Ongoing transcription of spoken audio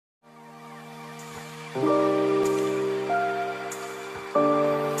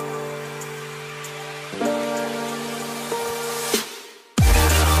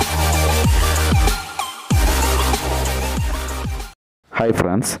Hi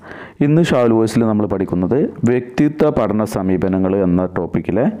friends, ഇന്ന് ഷാഹുൽ വോയിസിൽ നമ്മൾ പഠിക്കുന്നത് വ്യക്തിത്വ പഠന സമീപനങ്ങൾ എന്ന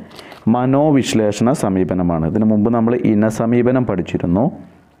ടോപ്പിക്കിലെ മനോവിശ്ലേഷണ സമീപനമാണ്. ഇതിനു മുമ്പ് നമ്മൾ ഇന സമീപനം പഠിച്ചിരുന്നു.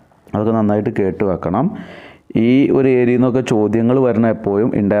 അതൊക്കെ നന്നായിട്ട് കേട്ട് വെക്കണം. ഈ ഒരു ഏരിയയിൽ നിന്നൊക്കെ ചോദ്യങ്ങൾ വരുന്ന എപ്പോഴും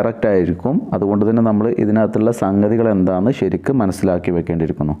ഇൻഡയറക്റ്റ് ആയിരിക്കും. അതുകൊണ്ട് തന്നെ നമ്മൾ ഇതിനകത്തുള്ള സംഗതികൾ എന്താണെന്ന് ശരിക്കും മനസ്സിലാക്കി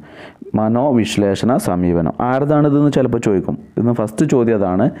വെക്കേണ്ടിയിരിക്കുന്നു. മനോവിശ്ലേഷണ സമീപനം ആരതാണിതെന്ന് ചിലപ്പോൾ ചോദിക്കും. ഇന്ന് ഫസ്റ്റ് ചോദ്യം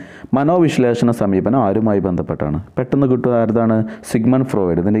അതാണ്. മനോവിശ്ലേഷണ സമീപനം ആരുമായി ബന്ധപ്പെട്ടാണ്? പെട്ടെന്ന് കിട്ടുക ആരതാണ്? Sigmund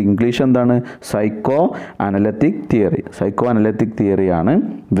Freud. ഇതിൻ്റെ ഇംഗ്ലീഷ് എന്താണ്? Psycho analytic theory. Psycho analytic തിയറിയാണ്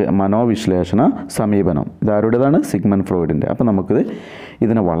മനോവിശ്ലേഷണ സമീപനം. ഇതാരുടേതാണ്? സിഗ്മണ്ട് ഫ്രോയിഡിൻ്റെ. അപ്പോൾ നമുക്കിത്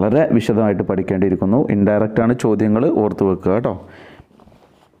ഇതിനെ വളരെ വിശദമായിട്ട് പഠിക്കേണ്ടിയിരിക്കുന്നു. ഇൻഡയറക്റ്റ് ആണ് ചോദ്യങ്ങൾ, ഓർത്ത് വെക്കുക കേട്ടോ.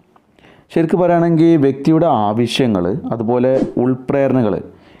 ശരിക്കും പറയുകയാണെങ്കിൽ വ്യക്തിയുടെ ആവശ്യങ്ങൾ, അതുപോലെ ഉൾപ്രേരണകൾ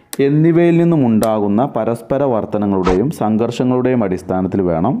എന്നിവയിൽ നിന്നും ഉണ്ടാകുന്ന പരസ്പര വർത്തനങ്ങളുടെയും സംഘർഷങ്ങളുടെയും അടിസ്ഥാനത്തിൽ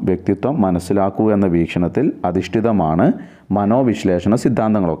വേണം വ്യക്തിത്വം മനസ്സിലാക്കുക എന്ന വീക്ഷണത്തിൽ അധിഷ്ഠിതമാണ് മനോവിശ്ലേഷണ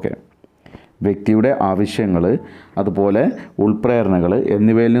സിദ്ധാന്തങ്ങളൊക്കെ. വ്യക്തിയുടെ ആവശ്യങ്ങൾ, അതുപോലെ ഉൾപ്രേരണകൾ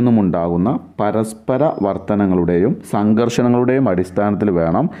എന്നിവയിൽ നിന്നും ഉണ്ടാകുന്ന പരസ്പര വർത്തനങ്ങളുടെയും സംഘർഷങ്ങളുടെയും അടിസ്ഥാനത്തിൽ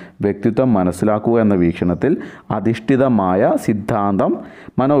വേണം വ്യക്തിത്വം മനസ്സിലാക്കുക എന്ന വീക്ഷണത്തിൽ അധിഷ്ഠിതമായ സിദ്ധാന്തം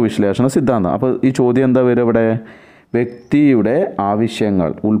മനോവിശ്ലേഷണ സിദ്ധാന്തം. അപ്പോൾ ഈ ചോദ്യം എന്താ വരും ഇവിടെ? വ്യക്തിയുടെ ആവശ്യങ്ങൾ,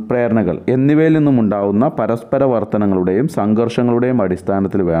 ഉൾപ്രേരണകൾ എന്നിവയിൽ നിന്നും ഉണ്ടാകുന്ന പരസ്പര വർത്തനങ്ങളുടെയും സംഘർഷങ്ങളുടെയും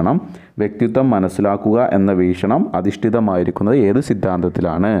അടിസ്ഥാനത്തിൽ വേണം വ്യക്തിത്വം മനസ്സിലാക്കുക എന്ന വീക്ഷണം അധിഷ്ഠിതമായിരിക്കുന്നത് ഏത്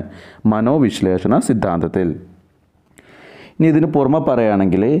സിദ്ധാന്തത്തിലാണ്? മനോവിശ്ലേഷണ സിദ്ധാന്തത്തിൽ. ഇനി ഇതിന് പുറമെ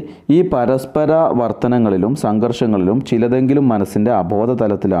പറയുകയാണെങ്കിൽ ഈ പരസ്പര വർത്തനങ്ങളിലും സംഘർഷങ്ങളിലും ചിലതെങ്കിലും മനസ്സിൻ്റെ അബോധ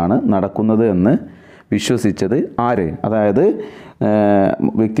തലത്തിലാണ് നടക്കുന്നത് എന്ന് വിശ്വസിച്ചത് ആര്? അതായത്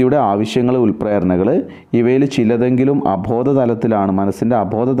വ്യക്തിയുടെ ആവശ്യങ്ങൾ, ഉൾപ്രേരണകൾ ഇവയിൽ ചിലതെങ്കിലും അബോധ തലത്തിലാണ്, മനസ്സിൻ്റെ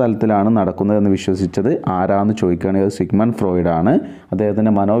അബോധ തലത്തിലാണ് നടക്കുന്നതെന്ന് വിശ്വസിച്ചത് ആരാന്ന് ചോദിക്കുകയാണെങ്കിൽ അത് സിഗ്മണ്ട് ഫ്രോയിഡാണ്.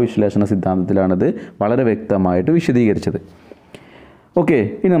 അദ്ദേഹത്തിൻ്റെ മനോവിശ്ലേഷണ സിദ്ധാന്തത്തിലാണിത് വളരെ വ്യക്തമായിട്ട് വിശദീകരിച്ചത്. ഓക്കെ,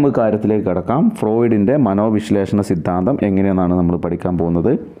 ഇനി നമുക്ക് കാര്യത്തിലേക്ക് കടക്കാം. ഫ്രോയിഡിൻ്റെ മനോവിശ്ലേഷണ സിദ്ധാന്തം എങ്ങനെയെന്നാണ് നമ്മൾ പഠിക്കാൻ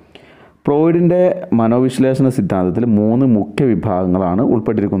പോകുന്നത്. ഫ്രോയിഡിൻ്റെ മനോവിശ്ലേഷണ സിദ്ധാന്തത്തിൽ 3 മുഖ്യ വിഭാഗങ്ങളാണ്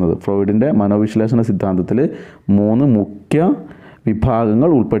ഉൾപ്പെട്ടിരിക്കുന്നത്. ഫ്രോയിഡിൻ്റെ മനോവിശ്ലേഷണ സിദ്ധാന്തത്തിൽ 3 മുഖ്യ വിഭാഗങ്ങൾ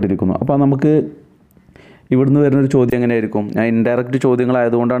ഉൾപ്പെട്ടിരിക്കുന്നു. അപ്പോൾ നമുക്ക് ഇവിടുന്ന് വരുന്നൊരു ചോദ്യം എങ്ങനെയായിരിക്കും? ഞാൻ ഇൻഡയറക്റ്റ്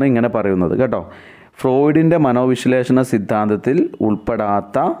ചോദ്യങ്ങളായതുകൊണ്ടാണ് ഇങ്ങനെ പറയുന്നത് കേട്ടോ. ഫ്രോയിഡിൻ്റെ മനോവിശ്ലേഷണ സിദ്ധാന്തത്തിൽ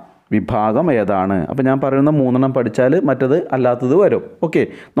ഉൾപ്പെടാത്ത വിഭാഗം ഏതാണ്? അപ്പോൾ ഞാൻ പറയുന്ന 3 പഠിച്ചാൽ മറ്റത് അല്ലാത്തത് വരും. ഓക്കെ,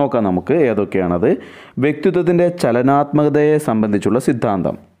 നോക്കാം നമുക്ക് ഏതൊക്കെയാണത്. വ്യക്തിത്വത്തിൻ്റെ ചലനാത്മകതയെ സംബന്ധിച്ചുള്ള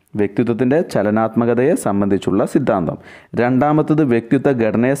സിദ്ധാന്തം. വ്യക്തിത്വത്തിൻ്റെ ചലനാത്മകതയെ സംബന്ധിച്ചുള്ള സിദ്ധാന്തം. രണ്ടാമത്തത് വ്യക്തിത്വ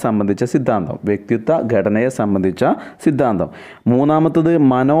ഘടനയെ സംബന്ധിച്ച സിദ്ധാന്തം. വ്യക്തിത്വ ഘടനയെ സംബന്ധിച്ച സിദ്ധാന്തം. മൂന്നാമത്തത്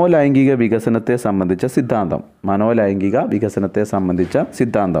മനോലൈംഗിക വികസനത്തെ സംബന്ധിച്ച സിദ്ധാന്തം. മനോലൈംഗിക വികസനത്തെ സംബന്ധിച്ച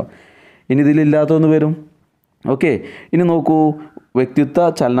സിദ്ധാന്തം. ഇനി ഇതിലില്ലാത്തൊന്ന് വരും. ഓക്കെ, ഇനി നോക്കൂ. വ്യക്തിത്വ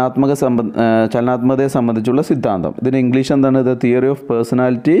ചലനാത്മകതയെ സംബന്ധിച്ചുള്ള സിദ്ധാന്തം. ഇതിന് ഇംഗ്ലീഷ് എന്താണ്? The theory of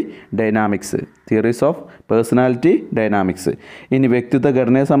personality dynamics. Theories of personality dynamics. ഇനി വ്യക്തിത്വ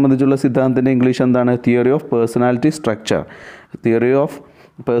ഘടനയെ സംബന്ധിച്ചുള്ള സിദ്ധാന്തത്തിൻ്റെ ഇംഗ്ലീഷ് എന്താണ്? Theory of personality structure. Theory of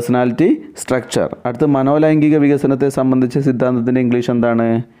personality structure. അടുത്ത് മനോലൈംഗിക വികസനത്തെ സംബന്ധിച്ച സിദ്ധാന്തത്തിൻ്റെ ഇംഗ്ലീഷ് എന്താണ്?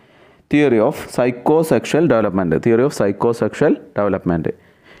 Theory of psycho sexual development. Theory of psycho sexual development.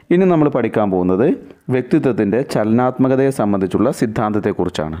 ഇനി നമ്മൾ പഠിക്കാൻ പോകുന്നത് വ്യക്തിത്വത്തിൻ്റെ ചലനാത്മകതയെ സംബന്ധിച്ചുള്ള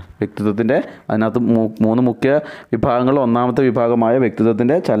സിദ്ധാന്തത്തെക്കുറിച്ചാണ്. വ്യക്തിത്വത്തിൻ്റെ അതിനകത്ത് 3 മുഖ്യ വിഭാഗങ്ങൾ. ഒന്നാമത്തെ വിഭാഗമായ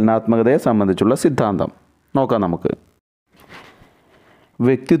വ്യക്തിത്വത്തിൻ്റെ ചലനാത്മകതയെ സംബന്ധിച്ചുള്ള സിദ്ധാന്തം നോക്കാം നമുക്ക്.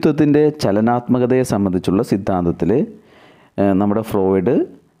 വ്യക്തിത്വത്തിൻ്റെ ചലനാത്മകതയെ സംബന്ധിച്ചുള്ള സിദ്ധാന്തത്തിൽ നമ്മുടെ ഫ്രോയിഡ്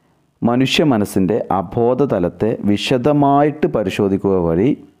മനുഷ്യ മനസ്സിൻ്റെ അബോധ തലത്തെ വിശദമായിട്ട് പരിശോധിക്കുക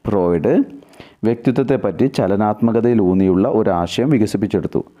വഴി ഫ്രോയിഡ് വ്യക്തിത്വത്തെപ്പറ്റി ചലനാത്മകതയിൽ ഊന്നിയുള്ള ഒരാശയം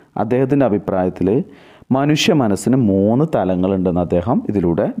വികസിപ്പിച്ചെടുത്തു. അദ്ദേഹത്തിൻ്റെ അഭിപ്രായത്തിൽ മനുഷ്യ മനസ്സിന് 3 തലങ്ങളുണ്ടെന്ന് അദ്ദേഹം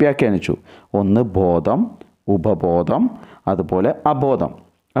ഇതിലൂടെ വ്യാഖ്യാനിച്ചു. ഒന്ന് ബോധം, ഉപബോധം, അതുപോലെ അബോധം.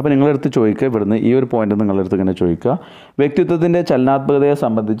 അപ്പോൾ നിങ്ങളെടുത്ത് ചോദിക്കുക, ഇവിടുന്ന് ഈ ഒരു പോയിന്റ് നിങ്ങളെടുത്ത് ഇങ്ങനെ ചോദിക്കുക, വ്യക്തിത്വത്തിൻ്റെ ചലനാത്മകതയെ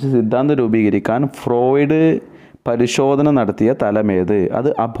സംബന്ധിച്ച് സിദ്ധാന്തം രൂപീകരിക്കാൻ ഫ്രോയിഡ് പരിശോധന നടത്തിയ തലമേത്? അത്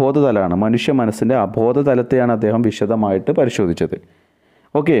അബോധ തലമാണ്. മനുഷ്യ മനസ്സിൻ്റെ അബോധ തലത്തെയാണ് അദ്ദേഹം വിശദമായിട്ട് പരിശോധിച്ചത്.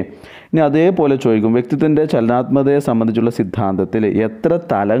 ഓക്കെ, ഇനി അതേപോലെ ചോദിക്കും, വ്യക്തിത്വത്തിൻ്റെ ചലനാത്മകതയെ സംബന്ധിച്ചുള്ള സിദ്ധാന്തത്തിൽ എത്ര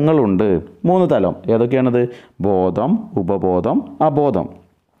തലങ്ങളുണ്ട്? 3 തലം. ഏതൊക്കെയാണത്? ബോധം, ഉപബോധം, അബോധം.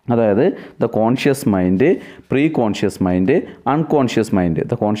 അതായത് the conscious mind, pre conscious mind, unconscious mind.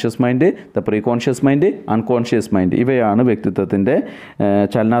 The conscious mind, the pre conscious mind, unconscious mind. ഇവയാണ് വ്യക്തിത്വത്തിൻ്റെ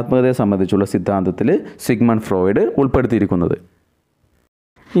ചലനാത്മകതയെ സംബന്ധിച്ചുള്ള സിദ്ധാന്തത്തിൽ സിഗ്മണ്ട് ഫ്രോയിഡ് ഉൾപ്പെടുത്തിയിരിക്കുന്നത്.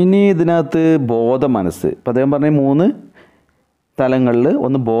 ഇനി ഇതിനകത്ത് ബോധമനസ്സ്. ഇപ്പം അദ്ദേഹം പറഞ്ഞ 3 തലങ്ങളിൽ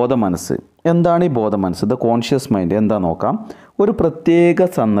ഒന്ന് ബോധമനസ്സ്. എന്താണ് ഈ ബോധമനസ്സ്? ദ കോൺഷ്യസ് മൈൻഡ് എന്താ നോക്കാം. ഒരു പ്രത്യേക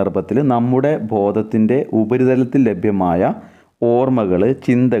സന്ദർഭത്തിൽ നമ്മുടെ ബോധത്തിൻ്റെ ഉപരിതലത്തിൽ ലഭ്യമായ ഓർമ്മകൾ,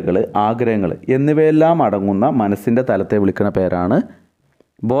 ചിന്തകൾ, ആഗ്രഹങ്ങൾ എന്നിവയെല്ലാം അടങ്ങുന്ന മനസ്സിൻ്റെ തലത്തെ വിളിക്കുന്ന പേരാണ്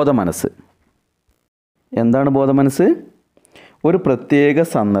ബോധമനസ്സ്. എന്താണ് ബോധമനസ്സ്? ഒരു പ്രത്യേക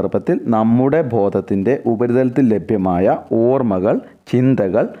സന്ദർഭത്തിൽ നമ്മുടെ ബോധത്തിൻ്റെ ഉപരിതലത്തിൽ ലഭ്യമായ ഓർമ്മകൾ,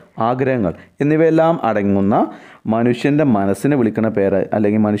 ചിന്തകൾ, ആഗ്രഹങ്ങൾ എന്നിവയെല്ലാം അടങ്ങുന്ന മനുഷ്യൻ്റെ മനസ്സിനെ വിളിക്കുന്ന പേര്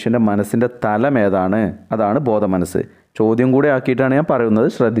അല്ലെങ്കിൽ മനുഷ്യൻ്റെ മനസ്സിൻ്റെ തലം ഏതാണ്? അതാണ് ബോധമനസ്സ്. ചോദ്യം കൂടെ ആക്കിയിട്ടാണ് ഞാൻ പറയുന്നത്,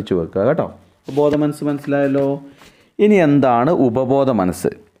 ശ്രദ്ധിച്ചു വെക്കുക കേട്ടോ. ബോധമനസ്സ് മനസ്സിലായല്ലോ. ഇനി എന്താണ് ഉപബോധ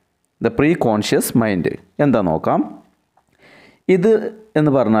മനസ്സ്? ദ പ്രീ കോൺഷ്യസ് മൈൻഡ് എന്താ നോക്കാം. ഇത്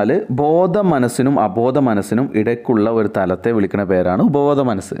എന്ന് പറഞ്ഞാൽ ബോധ മനസ്സിനും അബോധ മനസ്സിനും ഇടയ്ക്കുള്ള ഒരു തലത്തെ വിളിക്കുന്ന പേരാണ് ഉപബോധ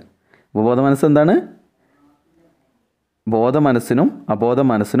മനസ്സ്. ഉപബോധ മനസ്സ് എന്താണ്? ബോധ മനസ്സിനും അബോധ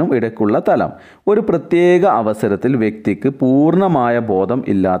മനസ്സിനും ഇടയ്ക്കുള്ള തലം. ഒരു പ്രത്യേക അവസരത്തിൽ വ്യക്തിക്ക് പൂർണ്ണമായ ബോധം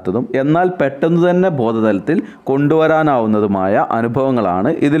ഇല്ലാത്തതും എന്നാൽ പെട്ടെന്ന് തന്നെ ബോധതലത്തിൽ കൊണ്ടുവരാനാവുന്നതുമായ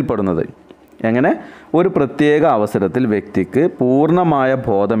അനുഭവങ്ങളാണ് ഇതിൽപ്പെടുന്നത്. എങ്ങനെ? ഒരു പ്രത്യേക അവസരത്തിൽ വ്യക്തിക്ക് പൂർണ്ണമായ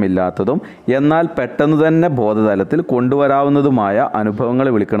ബോധമില്ലാത്തതും എന്നാൽ പെട്ടെന്ന് തന്നെ ബോധതലത്തിൽ കൊണ്ടുവരാവുന്നതുമായ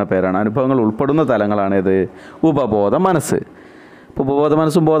അനുഭവങ്ങളെ വിളിക്കുന്ന പേരാണ്. അനുഭവങ്ങൾ ഉൾപ്പെടുന്ന തലങ്ങളാണ് ഇത് ഉപബോധ മനസ്സ്. ഇപ്പോൾ ഉപബോധ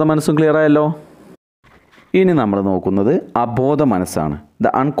മനസ്സും ബോധ മനസ്സും ക്ലിയർ ആയല്ലോ. ഇനി നമ്മൾ നോക്കുന്നത് അബോധ മനസ്സാണ്,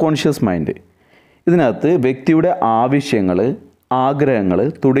 ദ അൺകോൺഷ്യസ് മൈൻഡ്. ഇതിനകത്ത് വ്യക്തിയുടെ ആവശ്യങ്ങൾ, ആഗ്രഹങ്ങൾ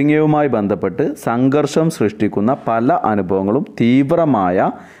തുടങ്ങിയവുമായി ബന്ധപ്പെട്ട് സംഘർഷം സൃഷ്ടിക്കുന്ന പല അനുഭവങ്ങളും തീവ്രമായ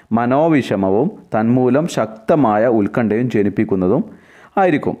മനോവിഷമവും തന്മൂലം ശക്തമായ ഉത്കണ്ഠയും ജനിപ്പിക്കുന്നതും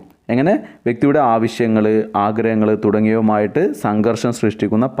ആയിരിക്കും. എങ്ങനെ? വ്യക്തിയുടെ ആവശ്യങ്ങൾ, ആഗ്രഹങ്ങൾ തുടങ്ങിയവുമായിട്ട് സംഘർഷം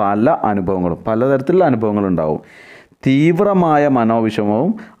സൃഷ്ടിക്കുന്ന പല അനുഭവങ്ങളും, പലതരത്തിലുള്ള അനുഭവങ്ങളുണ്ടാവും. തീവ്രമായ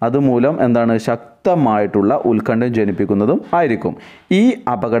മനോവിഷമവും അതുമൂലം എന്താണ് ശക്തമായിട്ടുള്ള ഉത്കണ്ഠയും ജനിപ്പിക്കുന്നതും ആയിരിക്കും. ഈ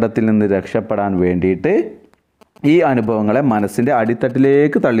അപകടത്തിൽ നിന്ന് രക്ഷപ്പെടാൻ വേണ്ടിയിട്ട് ഈ അനുഭവങ്ങളെ മനസ്സിൻ്റെ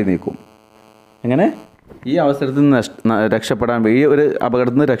അടിത്തട്ടിലേക്ക് തള്ളി നീക്കും. എങ്ങനെ? ഈ അവസരത്തിൽ നിന്ന് രക്ഷപ്പെടാൻ, ഈ ഒരു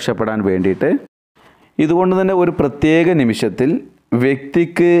അപകടത്തിൽ നിന്ന് രക്ഷപ്പെടാൻ വേണ്ടിയിട്ട് ഇതുകൊണ്ട് തന്നെ ഒരു പ്രത്യേക നിമിഷത്തിൽ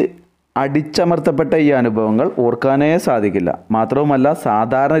വ്യക്തിക്ക് അടിച്ചമർത്തപ്പെട്ട ഈ അനുഭവങ്ങൾ ഓർക്കാനേ സാധിക്കില്ല. മാത്രവുമല്ല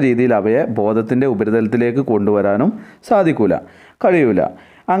സാധാരണ രീതിയിൽ അവയെ ബോധത്തിൻ്റെ ഉപരിതലത്തിലേക്ക് കൊണ്ടുവരാനും കഴിയൂല.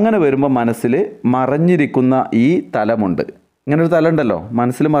 അങ്ങനെ വരുമ്പോൾ മനസ്സിൽ മറഞ്ഞിരിക്കുന്ന ഈ തലമുണ്ട്. ഇങ്ങനൊരു തലം ഉണ്ടല്ലോ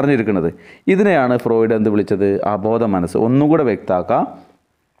മനസ്സിൽ മറിഞ്ഞിരിക്കുന്നത്. ഇതിനെയാണ് ഫ്രോയിഡ് എന്ത് വിളിച്ചത്? അബോധ മനസ്സ്. ഒന്നും കൂടെ വ്യക്തമാക്കാം.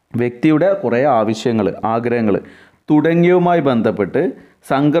 വ്യക്തിയുടെ കുറേ ആവശ്യങ്ങൾ, ആഗ്രഹങ്ങൾ തുടങ്ങിയവുമായി ബന്ധപ്പെട്ട്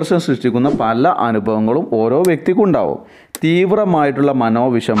സംഘർഷം സൃഷ്ടിക്കുന്ന പല അനുഭവങ്ങളും ഓരോ വ്യക്തിക്കും ഉണ്ടാവും. തീവ്രമായിട്ടുള്ള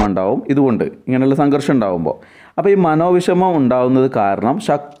മനോവിഷമം ഉണ്ടാവും ഇതുകൊണ്ട്, ഇങ്ങനെയുള്ള സംഘർഷം ഉണ്ടാകുമ്പോൾ. അപ്പോൾ ഈ മനോവിഷമം ഉണ്ടാകുന്നത് കാരണം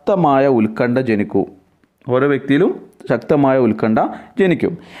ശക്തമായ ഉത്കണ്ഠ ജനിക്കും. ഓരോ വ്യക്തിയിലും ശക്തമായ ഉത്കണ്ഠ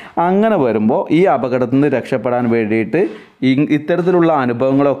ജനിക്കും. അങ്ങനെ വരുമ്പോൾ ഈ അപകടത്തിൽ നിന്ന് രക്ഷപ്പെടാൻ വേണ്ടിയിട്ട് ഇത്തരത്തിലുള്ള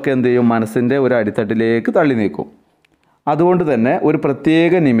അനുഭവങ്ങളൊക്കെ എന്ത് ചെയ്യും? മനസ്സിൻ്റെ ഒരു അടിത്തട്ടിലേക്ക് തള്ളി നീക്കും. അതുകൊണ്ട് തന്നെ ഒരു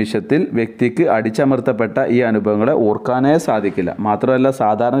പ്രത്യേക നിമിഷത്തിൽ വ്യക്തിക്ക് അടിച്ചമർത്തപ്പെട്ട ഈ അനുഭവങ്ങളെ ഓർക്കാനേ സാധിക്കില്ല. മാത്രമല്ല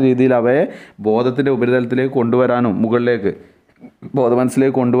സാധാരണ രീതിയിൽ അവയെ ബോധത്തിൻ്റെ ഉപരിതലത്തിലേക്ക് കൊണ്ടുവരാനും മുകളിലേക്ക്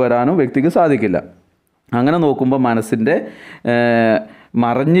ബോധമനസ്സിലേക്ക് കൊണ്ടുവരാനും വ്യക്തിക്ക് സാധിക്കില്ല. അങ്ങനെ നോക്കുമ്പോൾ മനസ്സിൻ്റെ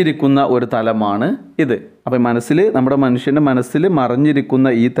മറഞ്ഞിരിക്കുന്ന ഒരു തലമാണ് ഇത്. അപ്പോൾ നമ്മുടെ മനുഷ്യൻ്റെ മനസ്സിൽ മറഞ്ഞിരിക്കുന്ന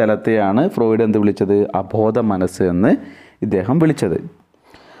ഈ തലത്തെയാണ് ഫ്രോയിഡ് എന്ത് വിളിച്ചത്? അബോധ മനസ്സ് എന്ന് ഇദ്ദേഹം വിളിച്ചത്.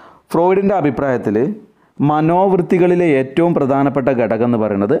 ഫ്രോയിഡിൻ്റെ അഭിപ്രായത്തിൽ മനോവൃത്തികളിലെ ഏറ്റവും പ്രധാനപ്പെട്ട ഘടകം എന്ന്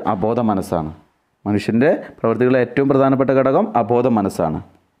പറയുന്നത് അബോധ മനസ്സാണ്. മനുഷ്യൻ്റെ പ്രവൃത്തികളിലെ ഏറ്റവും പ്രധാനപ്പെട്ട ഘടകം അബോധ മനസ്സാണ്.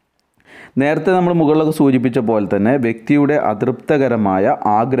 നേരത്തെ നമ്മൾ മുകളിലൊക്കെ സൂചിപ്പിച്ച പോലെ തന്നെ വ്യക്തിയുടെ അതൃപ്തകരമായ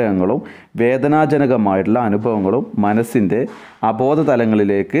ആഗ്രഹങ്ങളും വേദനാജനകമായിട്ടുള്ള അനുഭവങ്ങളും മനസ്സിൻ്റെ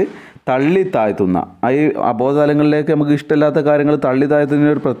അബോധതലങ്ങളിലേക്ക് തള്ളിത്താഴ്ത്തുന്ന, ഈ അബോധതലങ്ങളിലേക്ക് നമുക്ക് ഇഷ്ടമില്ലാത്ത കാര്യങ്ങൾ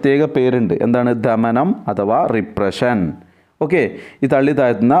തള്ളിത്താഴ്ത്തുന്നതിന് ഒരു പ്രത്യേക പേരുണ്ട്. എന്താണ്? ദമനം അഥവാ റിപ്രഷൻ. ഓക്കെ, ഈ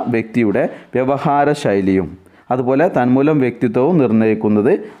തള്ളിത്താഴ്ത്തുന്ന വ്യക്തിയുടെ വ്യവഹാര ശൈലിയും അതുപോലെ തന്മൂലം വ്യക്തിത്വവും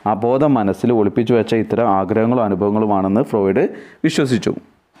നിർണ്ണയിക്കുന്നത് അബോധ മനസ്സിൽ ഒളിപ്പിച്ചു വെച്ച ഇത്തരം ആഗ്രഹങ്ങളും അനുഭവങ്ങളുമാണെന്ന് ഫ്രോയിഡ് വിശ്വസിച്ചു.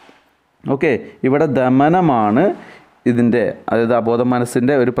 ഓക്കെ, ഇവിടെ ദമനമാണ് ഇതിൻ്റെ, അതായത് അബോധ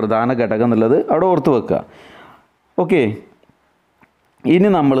മനസ്സിൻ്റെ ഒരു പ്രധാന ഘടകം എന്നുള്ളത് അവിടെ ഓർത്ത് വെക്കുക. ഓക്കെ, ഇനി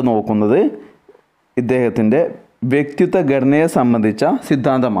നമ്മൾ നോക്കുന്നത് ഇദ്ദേഹത്തിൻ്റെ വ്യക്തിത്വ ഘടനയെ സംബന്ധിച്ച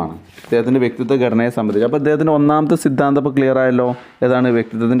സിദ്ധാന്തമാണ്. അദ്ദേഹത്തിൻ്റെ വ്യക്തിത്വ ഘടനയെ സംബന്ധിച്ച്. അപ്പോൾ അദ്ദേഹത്തിൻ്റെ ഒന്നാമത്തെ സിദ്ധാന്തം ഇപ്പോൾ ക്ലിയർ ആയല്ലോ. ഏതാണ്?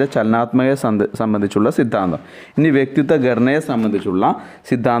 വ്യക്തിത്വത്തിൻ്റെ ചലനാത്മകയെ സംബന്ധിച്ചുള്ള സിദ്ധാന്തം. ഇനി വ്യക്തിത്വ ഘടനയെ സംബന്ധിച്ചുള്ള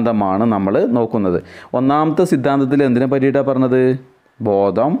സിദ്ധാന്തമാണ് നമ്മൾ നോക്കുന്നത്. ഒന്നാമത്തെ സിദ്ധാന്തത്തിൽ എന്തിനെ പറ്റിയിട്ടാണ് പറഞ്ഞത്?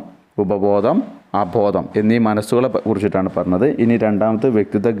 ബോധം, ഉപബോധം, അബോധം എന്നീ മനസ്സുകളെ കുറിച്ചിട്ടാണ് പറഞ്ഞത്. ഇനി രണ്ടാമത്തെ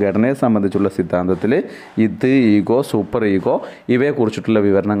വ്യക്തിത്വ ഘടനയെ സംബന്ധിച്ചുള്ള സിദ്ധാന്തത്തിൽ ഇത്, ഈഗോ, സൂപ്പർ ഈഗോ ഇവയെക്കുറിച്ചിട്ടുള്ള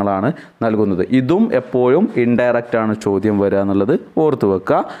വിവരണങ്ങളാണ് നൽകുന്നത്. ഇതും എപ്പോഴും ഇൻഡയറക്റ്റാണ് ചോദ്യം വരിക എന്നുള്ളത് ഓർത്ത്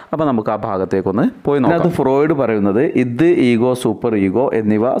വെക്കുക. അപ്പോൾ നമുക്ക് ആ ഭാഗത്തേക്കൊന്ന് പോയി നോക്കാം. അത് ഫ്രോയിഡ് പറയുന്നത് ഇത്, ഈഗോ, സൂപ്പർ ഈഗോ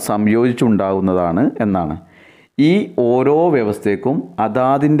എന്നിവ സംയോജിച്ചുണ്ടാകുന്നതാണ് എന്നാണ്. ഈ ഓരോ വ്യവസ്ഥയ്ക്കും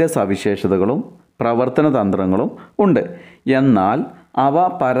അതാതിൻ്റെ സവിശേഷതകളും പ്രവർത്തന തന്ത്രങ്ങളും ഉണ്ട്. എന്നാൽ അവ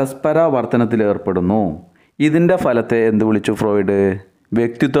പരസ്പര വർത്തനത്തിലേർപ്പെടുന്നു. ഇതിൻ്റെ ഫലത്തെ എന്ത് വിളിച്ചു ഫ്രോയിഡ്?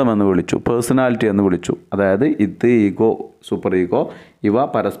 വ്യക്തിത്വം എന്ന് വിളിച്ചു, പേഴ്സണാലിറ്റി എന്ന് വിളിച്ചു. അതായത് ഇത്, ഈഗോ, സൂപ്പർ ഈഗോ ഇവ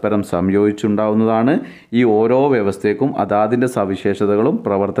പരസ്പരം സംയോജിച്ചുണ്ടാവുന്നതാണ്. ഈ ഓരോ വ്യവസ്ഥയ്ക്കും അതാതിൻ്റെ സവിശേഷതകളും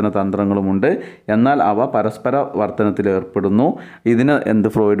പ്രവർത്തന തന്ത്രങ്ങളുമുണ്ട്. എന്നാൽ അവ പരസ്പര വർത്തനത്തിൽ ഏർപ്പെടുന്നു. ഇതിനെ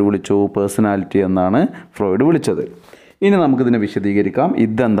ഫ്രോയിഡ് വിളിച്ചു? പേഴ്സണാലിറ്റി എന്നാണ് ഫ്രോയിഡ് വിളിച്ചത്. ഇനി നമുക്കിതിനെ വിശദീകരിക്കാം.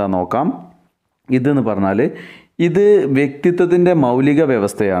 ഇതെന്താ നോക്കാം. ഇതെന്ന് പറഞ്ഞാൽ ഇത് വ്യക്തിത്വത്തിൻ്റെ മൗലിക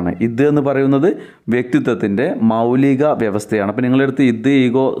വ്യവസ്ഥയാണ്. ഇത് എന്ന് പറയുന്നത് വ്യക്തിത്വത്തിൻ്റെ മൗലിക വ്യവസ്ഥയാണ്. അപ്പോൾ നിങ്ങളെടുത്ത് ഇത്,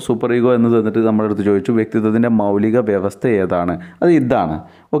 ഈഗോ, സൂപ്പർ ഈഗോ എന്ന് തന്നിട്ട് നമ്മളെടുത്ത് ചോദിച്ചു വ്യക്തിത്വത്തിൻ്റെ മൗലിക വ്യവസ്ഥ ഏതാണ്? അത് ഇതാണ്.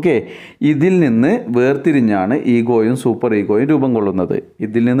 ഓക്കെ, ഇതിൽ നിന്ന് വേർതിരിഞ്ഞാണ് ഈഗോയും സൂപ്പർ ഈഗോയും രൂപം കൊള്ളുന്നത്.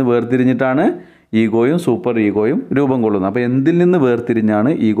 ഇതിൽ നിന്ന് വേർതിരിഞ്ഞിട്ടാണ് ഈഗോയും സൂപ്പർ ഈഗോയും രൂപം കൊള്ളുന്നത്. അപ്പോൾ എന്തിൽ നിന്ന് വേർതിരിഞ്ഞാണ്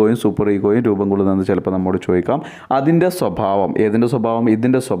ഈഗോയും സൂപ്പർ ഈഗോയും രൂപം കൊള്ളുന്നതെന്ന് ചിലപ്പോൾ നമ്മോട് ചോദിക്കാം. അതിൻ്റെ സ്വഭാവം, ഏതിൻ്റെ സ്വഭാവം?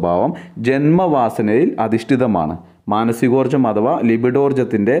 ഇതിൻ്റെ സ്വഭാവം ജന്മവാസനയിൽ അധിഷ്ഠിതമാണ്. മാനസികോർജ്ജം അഥവാ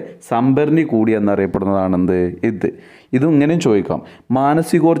ലിബിഡോർജ്ജത്തിൻ്റെ സംഭരണി കൂടി എന്നറിയപ്പെടുന്നതാണെന്ത്? ഇതും ഇങ്ങനെയും ചോദിക്കാം.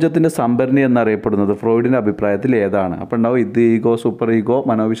 മാനസികോർജ്ജത്തിൻ്റെ സംഭരണി എന്നറിയപ്പെടുന്നത് ഫ്രോയിഡിൻ്റെ അഭിപ്രായത്തിൽ ഏതാണ്? അപ്പോൾ ഉണ്ടാവും ഇത്, ഈഗോ, സൂപ്പർ ഈഗോ,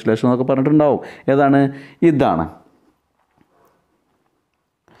 മനോവിശ്ലേഷണം എന്നൊക്കെ പറഞ്ഞിട്ടുണ്ടാവും. ഏതാണ്? ഇതാണ്.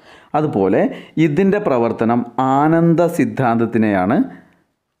 അതുപോലെ ഇതിൻ്റെ പ്രവർത്തനം ആനന്ദ സിദ്ധാന്തത്തിനെയാണ്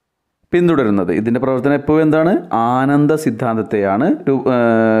പിന്തുടരുന്നത്. ഇതിൻ്റെ പ്രവർത്തനം എപ്പോഴും എന്താണ്? ആനന്ദ സിദ്ധാന്തത്തെയാണ്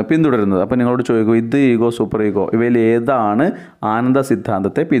പിന്തുടരുന്നത്. അപ്പോൾ നിങ്ങളോട് ചോദിക്കും ഇത്, ഈഗോ, സൂപ്പർ ഈഗോ ഇവയിൽ ഏതാണ് ആനന്ദ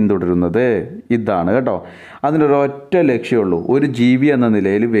സിദ്ധാന്തത്തെ പിന്തുടരുന്നത്? ഇതാണ് കേട്ടോ. അതിനൊരൊറ്റ ലക്ഷ്യമുള്ളൂ. ഒരു ജീവി എന്ന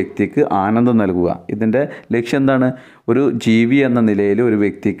നിലയിൽ വ്യക്തിക്ക് ആനന്ദം നൽകുക. ഇതിൻ്റെ ലക്ഷ്യം എന്താണ്? ഒരു ജീവി എന്ന നിലയിൽ ഒരു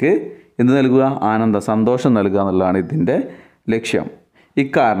വ്യക്തിക്ക് എന്ത് നൽകുക? ആനന്ദം, സന്തോഷം നൽകുക എന്നുള്ളതാണ് ഇതിൻ്റെ ലക്ഷ്യം.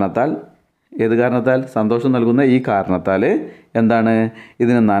 ഇക്കാരണത്താൽ, ഏത് കാരണത്താൽ? സന്തോഷം നൽകുന്ന ഈ കാരണത്താൽ എന്താണ്?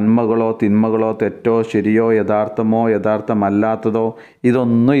 ഇതിന് നന്മകളോ തിന്മകളോ തെറ്റോ ശരിയോ യഥാർത്ഥമോ യഥാർത്ഥമല്ലാത്തതോ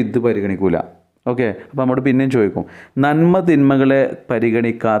ഇതൊന്നും ഇത് പരിഗണിക്കൂല. ഓക്കെ, അപ്പോൾ നമ്മൾ പിന്നെയും ചോദിക്കും നന്മ തിന്മകളെ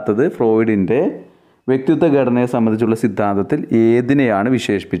പരിഗണിക്കാത്തത് ഫ്രോയിഡിൻ്റെ വ്യക്തിത്വ ഘടനയെ സംബന്ധിച്ചുള്ള സിദ്ധാന്തത്തിൽ ഏതിനെയാണ്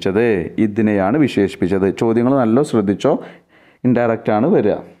വിശേഷിപ്പിച്ചത്? ഇതിനെയാണ് വിശേഷിപ്പിച്ചത്. ചോദ്യങ്ങൾ നല്ല ശ്രദ്ധിച്ചോ, ഇൻഡയറക്റ്റാണ്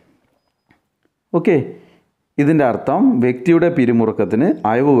വരിക. ഓക്കെ, ഇതിൻ്റെ അർത്ഥം വ്യക്തിയുടെ പിരിമുറുക്കത്തിന്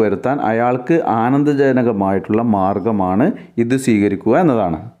അയവ് വരുത്താൻ അയാൾക്ക് ആനന്ദജനകമായിട്ടുള്ള മാർഗമാണ് ഇത് സ്വീകരിക്കുക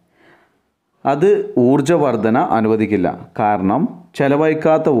എന്നതാണ്. അത് ഊർജ്ജവർദ്ധന അനുവദിക്കില്ല. കാരണം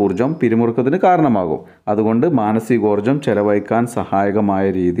ചെലവഴിക്കാത്ത ഊർജ്ജം പിരിമുറുക്കത്തിന് കാരണമാകും. അതുകൊണ്ട് മാനസികോർജ്ജം ചെലവഴിക്കാൻ സഹായകമായ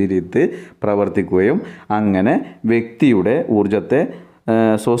രീതിയിൽ ഇത് പ്രവർത്തിക്കുകയും അങ്ങനെ വ്യക്തിയുടെ ഊർജ്ജത്തെ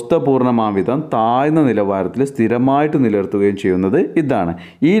സ്വസ്ഥപൂർണമാംവിധം താഴ്ന്ന നിലവാരത്തിൽ സ്ഥിരമായിട്ട് നിലനിർത്തുകയും ചെയ്യുന്നത് ഇതാണ്.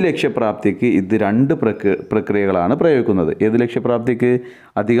 ഈ ലക്ഷ്യപ്രാപ്തിക്ക് ഇത് രണ്ട് പ്രക്രിയകളാണ് പ്രയോഗിക്കുന്നത്. ഏത് ലക്ഷ്യപ്രാപ്തിക്ക്?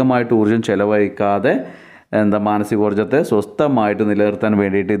 അധികമായിട്ട് ഊർജ്ജം ചെലവഴിക്കാതെ മാനസികോർജ്ജത്തെ സ്വസ്ഥമായിട്ട് നിലനിർത്താൻ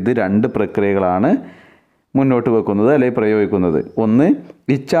വേണ്ടിയിട്ട് ഇത് രണ്ട് പ്രക്രിയകളാണ് മുന്നോട്ട് വെക്കുന്നത് അല്ലെങ്കിൽ പ്രയോഗിക്കുന്നത്. ഒന്ന്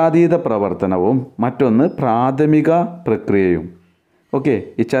ഇച്ഛാതീത പ്രവർത്തനവും മറ്റൊന്ന് പ്രാഥമിക പ്രക്രിയയും. ഓക്കെ,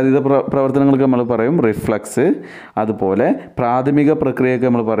 ഇച്ഛാതീത പ്രവർത്തനങ്ങൾക്ക് നമ്മൾ പറയും റിഫ്ലക്സ്. അതുപോലെ പ്രാഥമിക പ്രക്രിയയൊക്കെ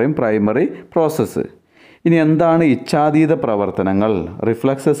നമ്മൾ പറയും പ്രൈമറി പ്രോസസ്സ്. ഇനി എന്താണ് ഇച്ഛാതീത പ്രവർത്തനങ്ങൾ?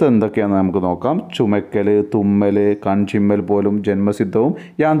 റിഫ്ലക്സസ് എന്തൊക്കെയാണെന്ന് നമുക്ക് നോക്കാം. ചുമക്കൽ, തുമ്മൽ, കൺചിമ്മൽ പോലും ജന്മസിദ്ധവും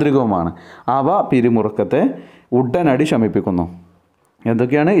യാന്ത്രികവുമാണ്. അവ പിരിമുറുക്കത്തെ ഉടനടി ശമിപ്പിക്കുന്നു.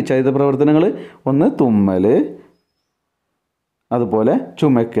 എന്തൊക്കെയാണ് ഇച്ഛാതീത പ്രവർത്തനങ്ങൾ? ഒന്ന് തുമ്മൽ, അതുപോലെ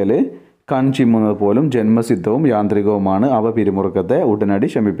ചുമക്കൽ, കൺചിമ്മുന്നത് പോലും ജന്മസിദ്ധവും യാന്ത്രികവുമാണ്. അവ പിരിമുറുക്കത്തെ ഉടനടി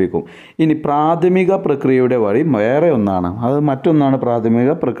ശമിപ്പിക്കും. ഇനി പ്രാഥമിക പ്രക്രിയയുടെ വഴി വേറെ ഒന്നാണ്. അത് മറ്റൊന്നാണ്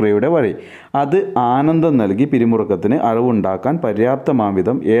പ്രാഥമിക പ്രക്രിയയുടെ വഴി. അത് ആനന്ദം നൽകി പിരിമുറുക്കത്തിന് അളവുണ്ടാക്കാൻ പര്യാപ്തമാം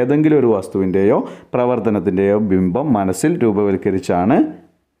വിധം ഏതെങ്കിലും ഒരു വസ്തുവിൻ്റെയോ പ്രവർത്തനത്തിൻ്റെയോ ബിംബം മനസ്സിൽ രൂപവൽക്കരിച്ചാണ്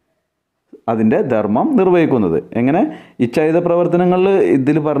അതിൻ്റെ ധർമ്മം നിർവഹിക്കുന്നത്. എങ്ങനെ? ഇച്ഛാതീത പ്രവർത്തനങ്ങളിൽ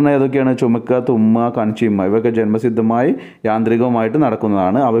ഇതിൽ പറഞ്ഞ ഏതൊക്കെയാണ്? ചുമക്കുക, തുമ്മുക, കൺചിമ്മ ഇവയൊക്കെ ജന്മസിദ്ധമായി യാന്ത്രികവുമായിട്ട്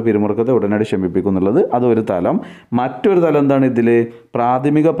നടക്കുന്നതാണ്. അവ പിരിമുറുക്കത്തെ ഉടനടി ശമിപ്പിക്കുന്നുള്ളത് അതൊരു തലം. മറ്റൊരു തലം എന്താണ് ഇതിൽ?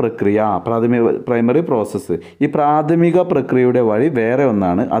 പ്രാഥമിക പ്രക്രിയ, പ്രൈമറി പ്രോസസ്സ്. ഈ പ്രാഥമിക പ്രക്രിയയുടെ വഴി വേറെ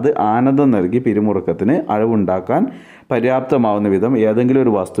ഒന്നാണ്. അത് ആനന്ദം നൽകി പിരിമുറുക്കത്തിന് അളവുണ്ടാക്കാൻ പര്യാപ്തമാവുന്ന വിധം ഏതെങ്കിലും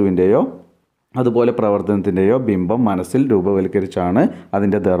ഒരു വസ്തുവിൻ്റെയോ അതുപോലെ പ്രവർത്തനത്തിൻ്റെയോ ബിംബം മനസ്സിൽ രൂപവൽക്കരിച്ചാണ്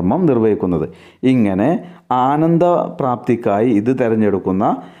അതിൻ്റെ ധർമ്മം നിർവഹിക്കുന്നത്. ഇങ്ങനെ ആനന്ദപ്രാപ്തിക്കായി ഇത് തിരഞ്ഞെടുക്കുന്ന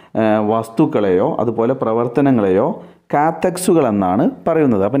വസ്തുക്കളെയോ അതുപോലെ പ്രവർത്തനങ്ങളെയോ കാത്തക്സുകൾ എന്നാണ്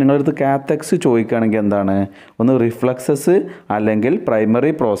പറയുന്നത്. അപ്പോൾ നിങ്ങളടുത്ത് കാത്തക്സ് ചോദിക്കുകയാണെങ്കിൽ എന്താണ്? ഒന്ന് റിഫ്ലക്സസ് അല്ലെങ്കിൽ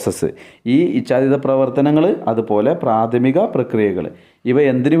പ്രൈമറി പ്രോസസ്സ്. ഈ ഇച്ഛാതീത പ്രവർത്തനങ്ങൾ അതുപോലെ പ്രാഥമിക പ്രക്രിയകൾ ഇവ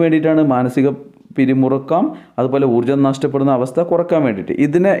എന്തിനു വേണ്ടിയിട്ടാണ്? മാനസിക പിരിമുറുക്കം അതുപോലെ ഊർജ്ജം നഷ്ടപ്പെടുന്ന അവസ്ഥ കുറക്കാൻ വേണ്ടിയിട്ട്.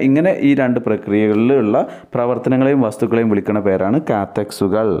 ഇങ്ങനെ ഈ രണ്ട് പ്രക്രിയകളിലുള്ള പ്രവർത്തനങ്ങളെയും വസ്തുക്കളെയും വിളിക്കുന്ന പേരാണ്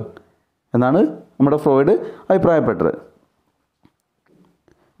കാത്തക്സുകൾ എന്നാണ് നമ്മുടെ ഫ്രോയിഡ് അഭിപ്രായപ്പെട്ടത്.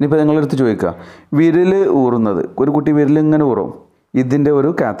 ഇനിയിപ്പോൾ നിങ്ങളെടുത്ത് ചോദിക്കുക, വിരൽ ഊറുന്നത്, ഒരു കുട്ടി വിരൽ ഇങ്ങനെ ഊറും, ഇതിൻ്റെ ഒരു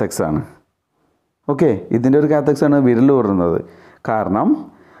കാത്തക്സാണ്. ഓക്കെ, ഇതിൻ്റെ ഒരു കാത്തക്സാണ് വിരൽ ഊറുന്നത്. കാരണം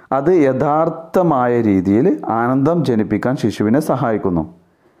അത് യഥാർത്ഥമായ രീതിയിൽ ആനന്ദം ജനിപ്പിക്കാൻ ശിശുവിനെ സഹായിക്കുന്നു.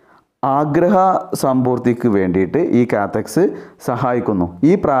 ആഗ്രഹ സമ്പൂർത്തിക്ക് വേണ്ടിയിട്ട് ഈ കാത്തക്സ് സഹായിക്കുന്നു.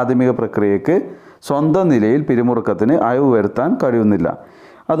 ഈ പ്രാഥമിക പ്രക്രിയക്ക് സ്വന്തം നിലയിൽ പിരിമുറുക്കത്തിന് അയവ് വരുത്താൻ കഴിയുന്നില്ല.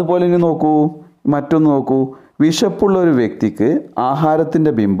 അതുപോലെ ഇനി നോക്കൂ, മറ്റൊന്ന് നോക്കൂ. വിശപ്പുള്ള ഒരു വ്യക്തിക്ക്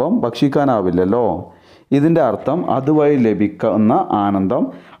ആഹാരത്തിൻ്റെ ബിംബം ഭക്ഷിക്കാനാവില്ലല്ലോ. ഇതിൻ്റെ അർത്ഥം അതുവഴി ലഭിക്കുന്ന ആനന്ദം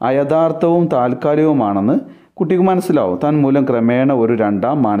അയഥാർത്ഥവും താൽക്കാലികവുമാണെന്ന് കുട്ടിക്ക് മനസ്സിലാവും. തന്മൂലം ക്രമേണ ഒരു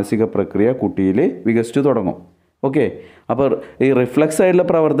രണ്ടാം മാനസിക പ്രക്രിയ കുട്ടിയിൽ വികസിച്ചു തുടങ്ങും. ഓക്കെ, അപ്പോൾ ഈ റിഫ്ലക്സ് ആയിട്ടുള്ള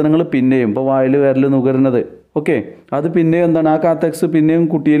പ്രവർത്തനങ്ങൾ പിന്നെയും ഇപ്പോൾ വായിൽ വിരൽ നുകരുന്നത്, ഓക്കെ, അത് പിന്നെയും എന്താണ്, ആ കാത്തക്സ് പിന്നെയും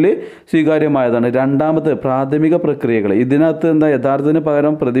കുട്ടിയിൽ സ്വീകാര്യമായതാണ്. രണ്ടാമത്തെ പ്രാഥമിക പ്രക്രിയകൾ ഇതിനകത്ത് എന്താ, യഥാർത്ഥത്തിന്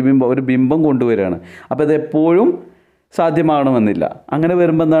പകരം പ്രതിബിംബം, ഒരു ബിംബം കൊണ്ടുവരികയാണ്. അപ്പോൾ ഇത് എപ്പോഴും സാധ്യമാകണമെന്നില്ല. അങ്ങനെ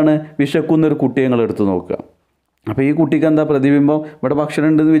വരുമ്പോൾ എന്താണ്, വിശക്കുന്നൊരു കുട്ടിയെ നിങ്ങൾ എടുത്ത് നോക്കുക. അപ്പോൾ ഈ കുട്ടിക്ക് എന്താ പ്രതിബിംബം, ഇവിടെ ഭക്ഷണം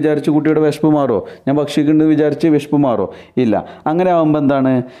ഉണ്ടെന്ന് വിചാരിച്ച് കുട്ടിയുടെ വിശപ്പ് മാറോ? ഞാൻ ഭക്ഷിക്കുന്നുണ്ടെന്ന് വിചാരിച്ച് വിശപ്പ് മാറോ? ഇല്ല. അങ്ങനെ ആകുമ്പോൾ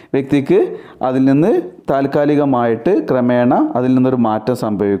എന്താണ്, വ്യക്തിക്ക് അതിൽ നിന്ന് താൽക്കാലികമായിട്ട് ക്രമേണ അതിൽ നിന്നൊരു മാറ്റം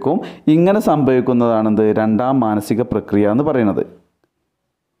സംഭവിക്കും. ഇങ്ങനെ സംഭവിക്കുന്നതാണെന്ത്, രണ്ടാം മാനസിക പ്രക്രിയ എന്ന് പറയുന്നത്.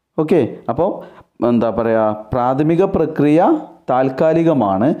 ഓക്കെ, അപ്പോൾ എന്താ പറയുക, പ്രാഥമിക പ്രക്രിയ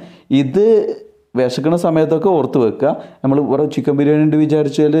താൽക്കാലികമാണ്. ഇത് വിശക്കണ സമയത്തൊക്കെ ഓർത്ത് വെക്കുക. നമ്മൾ ഇവിടെ ചിക്കൻ ബിരിയാണി ഉണ്ട്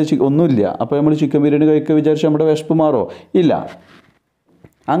വിചാരിച്ചാൽ ഒന്നുമില്ല, അപ്പോൾ നമ്മൾ ചിക്കൻ ബിരിയാണി കഴിക്കുക വിചാരിച്ചാൽ നമ്മുടെ വിശപ്പ് മാറോ? ഇല്ല.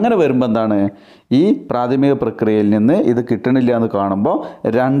 അങ്ങനെ വരുമ്പോൾ എന്താണ്, ഈ പ്രാഥമിക പ്രക്രിയയിൽ നിന്ന് ഇത് കിട്ടണില്ല എന്ന് കാണുമ്പോൾ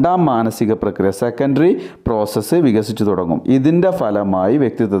രണ്ടാം മാനസിക പ്രക്രിയ, സെക്കൻഡറി പ്രോസസ്സ് വികസിച്ചു തുടങ്ങും. ഇതിൻ്റെ ഫലമായി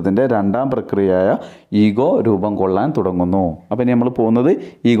വ്യക്തിത്വത്തിൻ്റെ രണ്ടാം പ്രക്രിയയായ ഈഗോ രൂപം കൊള്ളാൻ തുടങ്ങുന്നു. അപ്പോൾ ഇനി നമ്മൾ പോകുന്നത്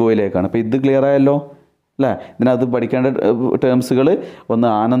ഈഗോയിലേക്കാണ്. അപ്പോൾ ഇത് ക്ലിയർ ആയല്ലോ അല്ലേ? ഇതിനകത്ത് പഠിക്കേണ്ട ടേംസുകൾ ഒന്ന്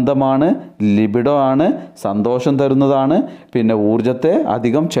ആനന്ദമാണ്, ലിബിഡോ ആണ്, സന്തോഷം തരുന്നതാണ്, പിന്നെ ഊർജ്ജത്തെ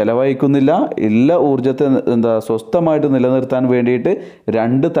അധികം ചെലവഴിക്കുന്നില്ല, എല്ലാ ഊർജ്ജത്തെ എന്താ സ്വസ്ഥമായിട്ട് നിലനിർത്താൻ വേണ്ടിയിട്ട്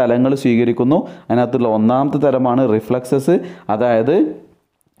രണ്ട് തലങ്ങൾ സ്വീകരിക്കുന്നു. അതിനകത്തുള്ള ഒന്നാമത്തെ തലമാണ് റിഫ്ലക്സസ്. അതായത്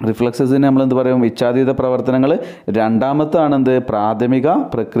റിഫ്ലക്സസിന് നമ്മളെന്ത് പറയും, ഇച്ഛാതീത പ്രവർത്തനങ്ങൾ. രണ്ടാമത്താണെന്ത്, പ്രാഥമിക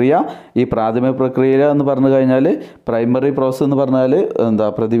പ്രക്രിയ. ഈ പ്രാഥമിക പ്രക്രിയ എന്ന് പറഞ്ഞു കഴിഞ്ഞാൽ പ്രൈമറി പ്രോസസ്സ് എന്ന് പറഞ്ഞാൽ എന്താ,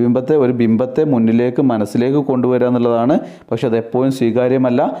 പ്രതിബിംബത്തെ, ഒരു ബിംബത്തെ മുന്നിലേക്ക് മനസ്സിലേക്ക് കൊണ്ടുവരിക എന്നുള്ളതാണ്. പക്ഷെ അത് എപ്പോഴും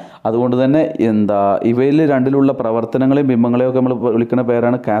സ്വീകാര്യമല്ല. അതുകൊണ്ട് തന്നെ എന്താ, ഇവയിൽ രണ്ടിലുള്ള പ്രവർത്തനങ്ങളെയും ബിംബങ്ങളെയും ഒക്കെ നമ്മൾ വിളിക്കുന്ന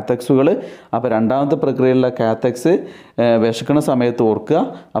പേരാണ് കാത്തക്സുകൾ. അപ്പോൾ രണ്ടാമത്തെ പ്രക്രിയയിലുള്ള കാത്തക്സ് വിശക്കണ സമയത്ത് ഓർക്കുക.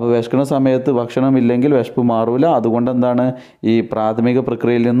 അപ്പോൾ വിശക്കണ സമയത്ത് ഭക്ഷണം ഇല്ലെങ്കിൽ വിശപ്പ് മാറൂല. അതുകൊണ്ട് എന്താണ്, ഈ പ്രാഥമിക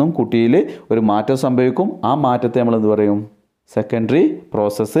പ്രക്രിയയിൽ നിന്നും കുട്ടിയിൽ ഒരു മാറ്റം സംഭവിക്കും. ആ മാറ്റത്തെ നമ്മൾ എന്ത് പറയും, സെക്കൻഡറി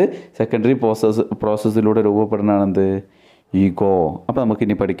പ്രോസസ്സ്. സെക്കൻഡറി പ്രോസസ്സിലൂടെ രൂപപ്പെടുന്നതാണ് എന്ത്, ഈഗോ. അപ്പോൾ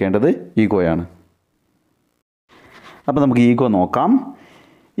നമുക്കിനി പഠിക്കേണ്ടത് ഈഗോയാണ്. അപ്പോൾ നമുക്ക് ഈഗോ നോക്കാം.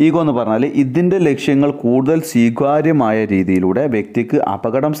 ഈഗോ എന്ന് പറഞ്ഞാൽ ഇതിൻ്റെ ലക്ഷ്യങ്ങൾ കൂടുതൽ സ്വീകാര്യമായ രീതിയിലൂടെ വ്യക്തിക്ക്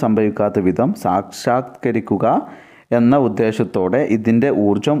അപകടം സംഭവിക്കാത്ത വിധം സാക്ഷാത്കരിക്കുക എന്ന ഉദ്ദേശത്തോടെ ഇതിൻ്റെ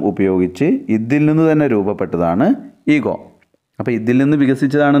ഊർജം ഉപയോഗിച്ച് ഇതിൽ നിന്ന് തന്നെ രൂപപ്പെട്ടതാണ് ഈഗോ. അപ്പോൾ ഇതിൽ നിന്ന്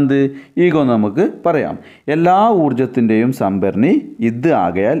വികസിച്ചതാണെന്ത്, ഈഗോ എന്ന് നമുക്ക് പറയാം. എല്ലാ ഊർജത്തിൻ്റെയും സംഭരണി ഇത്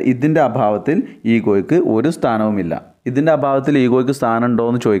ആകയാൽ ഇതിൻ്റെ അഭാവത്തിൽ ഈഗോയ്ക്ക് ഒരു സ്ഥാനവുമില്ല. ഇതിൻ്റെ അഭാവത്തിൽ ഈഗോയ്ക്ക് സ്ഥാനം ഉണ്ടോ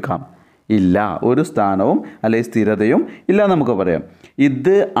എന്ന് ചോദിക്കാം. ഇല്ല, ഒരു സ്ഥാനവും അല്ലെങ്കിൽ സ്ഥിരതയും ഇല്ല നമുക്ക് പറയാം.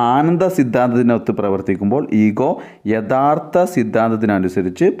 ഇത് ആനന്ദ സിദ്ധാന്തത്തിനൊത്ത് പ്രവർത്തിക്കുമ്പോൾ ഈഗോ യഥാർത്ഥ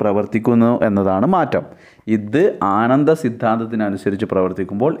സിദ്ധാന്തത്തിനനുസരിച്ച് പ്രവർത്തിക്കുന്നു എന്നതാണ് മാറ്റം. ഇത് ആനന്ദ സിദ്ധാന്തത്തിനനുസരിച്ച്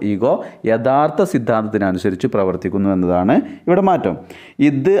പ്രവർത്തിക്കുമ്പോൾ ഈഗോ യഥാർത്ഥ സിദ്ധാന്തത്തിനനുസരിച്ച് പ്രവർത്തിക്കുന്നു എന്നതാണ് ഇവിടെ മാറ്റം.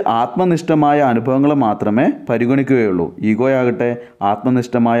 ഇത് ആത്മനിഷ്ഠമായ അനുഭവങ്ങൾ മാത്രമേ പരിഗണിക്കുകയുള്ളൂ. ഈഗോയാകട്ടെ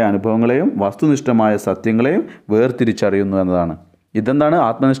ആത്മനിഷ്ഠമായ അനുഭവങ്ങളെയും വസ്തുനിഷ്ഠമായ സത്യങ്ങളെയും വേർതിരിച്ചറിയുന്നു എന്നതാണ്. ഇതെന്താണ്,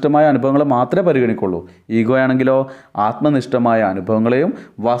 ആത്മനിഷ്ഠമായ അനുഭവങ്ങളെ മാത്രമേ പരിഗണിക്കുള്ളൂ. ഈഗോ ആണെങ്കിലോ ആത്മനിഷ്ഠമായ അനുഭവങ്ങളെയും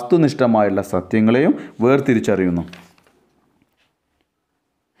വസ്തുനിഷ്ഠമായുള്ള സത്യങ്ങളെയും വേർതിരിച്ചറിയുന്നു.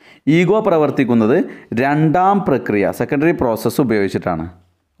 ഈഗോ പ്രവർത്തിക്കുന്നത് രണ്ടാം പ്രക്രിയ, സെക്കൻഡറി പ്രോസസ്സ് ഉപയോഗിച്ചിട്ടാണ്.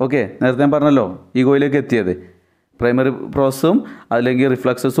 ഓക്കെ, നേരത്തെ ഞാൻ പറഞ്ഞല്ലോ ഈഗോയിലേക്ക് എത്തിയത് പ്രൈമറി പ്രോസസ്സും അല്ലെങ്കിൽ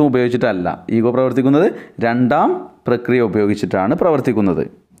റിഫ്ലക്സസും ഉപയോഗിച്ചിട്ടല്ല. ഈഗോ പ്രവർത്തിക്കുന്നത് രണ്ടാം പ്രക്രിയ ഉപയോഗിച്ചിട്ടാണ് പ്രവർത്തിക്കുന്നത്.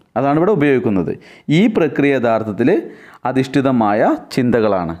 അതാണ് ഇവിടെ ഉപയോഗിക്കുന്നത്. ഈ പ്രക്രിയ യഥാർത്ഥത്തിൽ അധിഷ്ഠിതമായ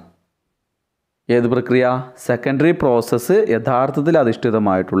ചിന്തകളാണ്. ഏത് പ്രക്രിയ, സെക്കൻഡറി പ്രോസസ്സ് യഥാർത്ഥത്തിൽ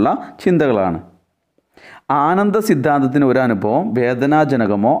അധിഷ്ഠിതമായിട്ടുള്ള ചിന്തകളാണ്. ആനന്ദ സിദ്ധാന്തത്തിന് ഒരു അനുഭവം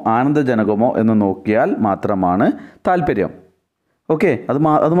വേദനാജനകമോ ആനന്ദജനകമോ എന്ന് നോക്കിയാൽ മാത്രമാണ് താല്പര്യം. ഓക്കെ,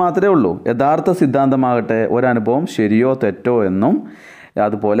 അത് മാത്രമേ ഉള്ളൂ. യഥാർത്ഥ സിദ്ധാന്തമാകട്ടെ ഒരനുഭവം ശരിയോ തെറ്റോ എന്നും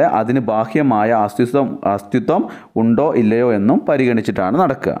അതുപോലെ അതിന് ബാഹ്യമായ അസ്തിത്വം ഉണ്ടോ ഇല്ലയോ എന്നും പരിഗണിച്ചിട്ടാണ്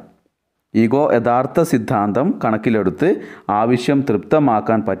നടക്കുക. ഈഗോ യഥാർത്ഥ സിദ്ധാന്തം കണക്കിലെടുത്ത് ആവശ്യം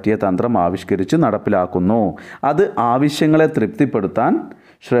തൃപ്തമാക്കാൻ പറ്റിയ തന്ത്രം ആവിഷ്കരിച്ച് നടപ്പിലാക്കുന്നു. അത് ആവശ്യങ്ങളെ തൃപ്തിപ്പെടുത്താൻ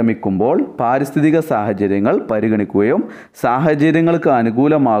ശ്രമിക്കുമ്പോൾ പാരിസ്ഥിതിക സാഹചര്യങ്ങൾ പരിഗണിക്കുകയും സാഹചര്യങ്ങൾക്ക്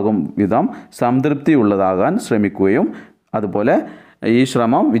അനുകൂലമാകും വിധം സംതൃപ്തിയുള്ളതാകാൻ ശ്രമിക്കുകയും അതുപോലെ ഈ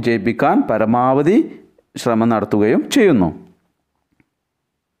ശ്രമം വിജയിപ്പിക്കാൻ പരമാവധി ശ്രമം നടത്തുകയും ചെയ്യുന്നു.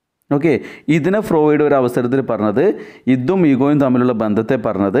 ഓക്കെ, ഇതിനെ ഫ്രോയിഡ് ഒരു അവസരത്തിൽ പറഞ്ഞത്, ഇതും ഈഗോയും തമ്മിലുള്ള ബന്ധത്തെ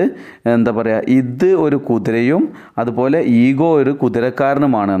പറഞ്ഞത് എന്താ പറയുക, ഇത് ഒരു കുതിരയും അതുപോലെ ഈഗോ ഒരു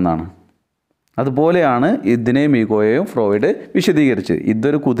കുതിരക്കാരനുമാണ് എന്നാണ്. അതുപോലെയാണ് ഇതിനെയും ഈഗോയെയും ഫ്രോയിഡ് വിശദീകരിച്ചത്.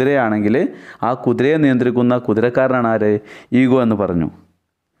 ഇതൊരു കുതിരയാണെങ്കിൽ ആ കുതിരയെ നിയന്ത്രിക്കുന്ന കുതിരക്കാരനാണ് ആര്? ഈഗോ എന്ന് പറഞ്ഞു.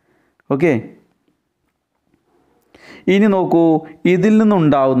 ഓക്കെ, ഇനി നോക്കൂ, ഇതിൽ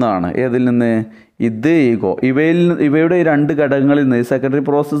നിന്നുണ്ടാവുന്നതാണ്. ഏതിൽ നിന്ന്? ഇത് ഈഗോ. ഇവയുടെ ഈ രണ്ട് ഘടകങ്ങളിൽ നിന്ന് സെക്കൻഡറി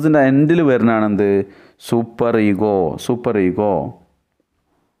പ്രോസസ്സിൻ്റെ എൻഡിൽ വരുന്നതാണ് എന്ത്? Super ego. സൂപ്പർ ഈഗോ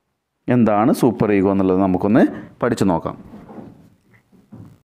എന്താണ്? സൂപ്പർ ഈഗോ എന്നുള്ളത് നമുക്കൊന്ന് പഠിച്ചു നോക്കാം.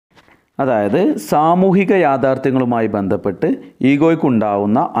 അതായത് സാമൂഹിക യാഥാർത്ഥ്യങ്ങളുമായി ബന്ധപ്പെട്ട്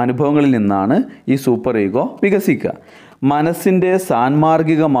ഈഗോയ്ക്കുണ്ടാവുന്ന അനുഭവങ്ങളിൽ നിന്നാണ് ഈ സൂപ്പർ ഈഗോ വികസിക്കുക. മനസ്സിൻ്റെ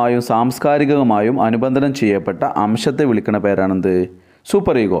സാൻമാർഗികമായും സാംസ്കാരികമായും അനുബന്ധനം ചെയ്യപ്പെട്ട അംശത്തെ വിളിക്കുന്ന പേരാണെന്ത്?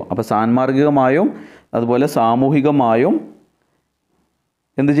 Super ego. അപ്പോൾ സാൻമാർഗികമായും അതുപോലെ സാമൂഹികമായും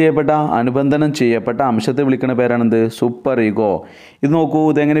എന്ത് ചെയ്യപ്പെട്ട, അനുബന്ധനം ചെയ്യപ്പെട്ട അംശത്തെ വിളിക്കുന്ന പേരാണെന്ത്? Super ego. ഇത് നോക്കൂ,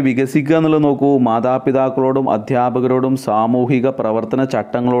 ഇതെങ്ങനെ വികസിക്കുക എന്നുള്ളത് നോക്കൂ. മാതാപിതാക്കളോടും അധ്യാപകരോടും സാമൂഹിക പ്രവർത്തന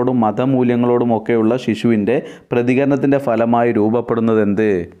ചട്ടങ്ങളോടും മതമൂല്യങ്ങളോടും ഒക്കെയുള്ള ശിശുവിൻ്റെ പ്രതികരണത്തിൻ്റെ ഫലമായി രൂപപ്പെടുന്നത് എന്ത്?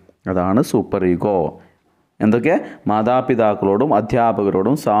 അതാണ് സൂപ്പർ ഈഗോ. എന്തൊക്കെ? മാതാപിതാക്കളോടും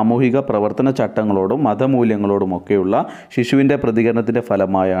അധ്യാപകരോടും സാമൂഹിക പ്രവർത്തന ചട്ടങ്ങളോടും മതമൂല്യങ്ങളോടും ഒക്കെയുള്ള ശിശുവിൻ്റെ പ്രതികരണത്തിൻ്റെ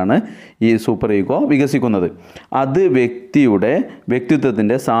ഫലമായാണ് ഈ സൂപ്പർ ഈഗോ വികസിക്കുന്നത്. അത് വ്യക്തിയുടെ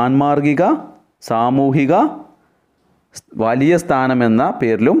വ്യക്തിത്വത്തിൻ്റെ സാൻമാർഗിക സാമൂഹിക വലിയ സ്ഥാനമെന്ന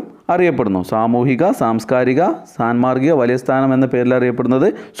പേരിലും അറിയപ്പെടുന്നു. സാമൂഹിക സാംസ്കാരിക സാൻമാർഗിക വലിയ സ്ഥാനം എന്ന പേരിൽ അറിയപ്പെടുന്നത്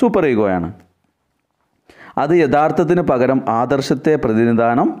സൂപ്പർ ഈഗോയാണ്. അത് യഥാർത്ഥത്തിന് പകരം ആദർശത്തെ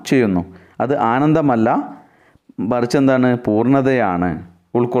പ്രതിനിധാനം ചെയ്യുന്നു. അത് ആനന്ദമല്ല, മറിച്ച് എന്താണ്? പൂർണ്ണതയാണ്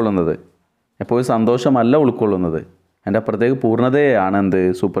ഉൾക്കൊള്ളുന്നത്. എപ്പോഴും സന്തോഷമല്ല ഉൾക്കൊള്ളുന്നത്, അതിൻ്റെ അപ്പുറത്തേക്ക് പൂർണ്ണതയാണ് എന്ത്?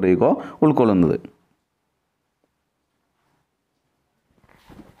 സൂപ്പർ ഈഗോ ഉൾക്കൊള്ളുന്നത്.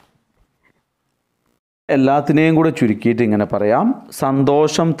 എല്ലാത്തിനെയും കൂടെ ചുരുക്കിയിട്ട് ഇങ്ങനെ പറയാം.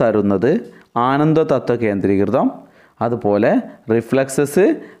 സന്തോഷം തരുന്നത് ആനന്ദ തത്വ കേന്ദ്രീകൃതം, അതുപോലെ റിഫ്ലക്സസ്,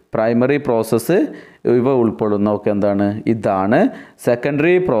 പ്രൈമറി പ്രോസസ്സ് ഇവ ഉൾപ്പെടുന്നതൊക്കെ എന്താണ്? ഇതാണ്.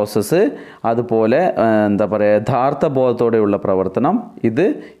 സെക്കൻഡറി പ്രോസസ്സ് അതുപോലെ എന്താ പറയുക, യഥാർത്ഥ ബോധത്തോടെയുള്ള പ്രവർത്തനം,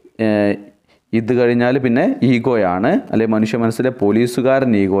 ഇത് കഴിഞ്ഞാൽ പിന്നെ ഈഗോയാണ്, അല്ലെങ്കിൽ മനുഷ്യ മനസ്സിലെ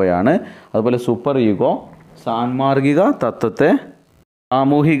പോലീസുകാരൻ ഈഗോയാണ്. അതുപോലെ സൂപ്പർ ഈഗോ സാൻമാർഗിക തത്വത്തെ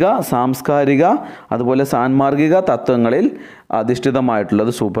സാമൂഹിക സാംസ്കാരിക അതുപോലെ സാൻമാർഗിക തത്വങ്ങളിൽ അധിഷ്ഠിതമായിട്ടുള്ളത്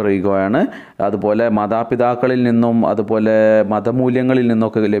സൂപ്പർ ഈഗോയാണ്. അതുപോലെ മാതാപിതാക്കളിൽ നിന്നും അതുപോലെ മതമൂല്യങ്ങളിൽ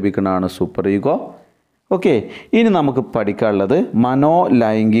നിന്നൊക്കെ ലഭിക്കുന്നതാണ് സൂപ്പർ ഈഗോ. ഓക്കെ, ഇനി നമുക്ക് പഠിക്കാനുള്ളത്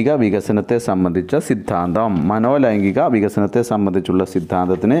മനോലൈംഗിക വികസനത്തെ സംബന്ധിച്ച സിദ്ധാന്തം. മനോലൈംഗിക വികസനത്തെ സംബന്ധിച്ചുള്ള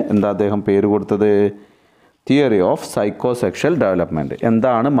സിദ്ധാന്തത്തിന് എന്താ അദ്ദേഹം പേര് കൊടുത്തത്? Theory of psychosexual development.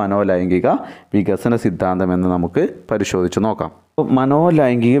 എന്താണ് മനോലൈംഗിക വികസന സിദ്ധാന്തം എന്ന് നമുക്ക് പരിശോധിച്ച് നോക്കാം.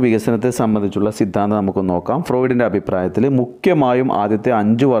 മനോലൈംഗിക വികസനത്തെ സംബന്ധിച്ചുള്ള സിദ്ധാന്തം നമുക്ക് നോക്കാം. ഫ്രോയിഡിൻ്റെ അഭിപ്രായത്തിൽ മുഖ്യമായും ആദ്യത്തെ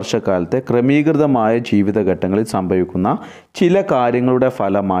 5 വർഷക്കാലത്തെ ക്രമീകൃതമായ ജീവിതഘട്ടങ്ങളിൽ സംഭവിക്കുന്ന ചില കാര്യങ്ങളുടെ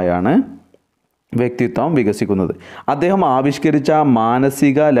ഫലമായാണ് വ്യക്തിത്വം വികസിക്കുന്നത്. അദ്ദേഹം ആവിഷ്കരിച്ച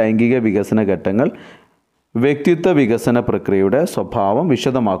മാനസിക ലൈംഗിക വികസന ഘട്ടങ്ങൾ വ്യക്തിത്വ വികസന പ്രക്രിയയുടെ സ്വഭാവം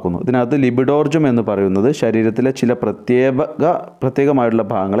വിശദമാക്കുന്നു. ഇതിനകത്ത് ലിബിഡോർജം എന്ന് പറയുന്നത് ശരീരത്തിലെ ചില പ്രത്യേകമായിട്ടുള്ള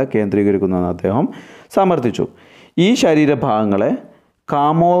ഭാഗങ്ങളെ കേന്ദ്രീകരിക്കുന്നുവെന്ന് അദ്ദേഹം സമർത്ഥിച്ചു. ഈ ശരീരഭാഗങ്ങളെ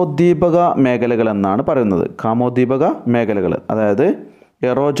കാമോദ്ദീപക മേഖലകൾ എന്നാണ് പറയുന്നത്. കാമോദ്ദീപക മേഖലകൾ, അതായത്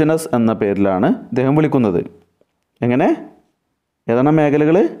എറോജനസ് എന്ന പേരിലാണ് അദ്ദേഹം വിളിക്കുന്നത്. എങ്ങനെ? ഏതാണ്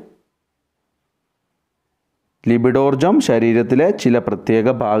മേഖലകൾ? ലിബിഡോർജം ശരീരത്തിലെ ചില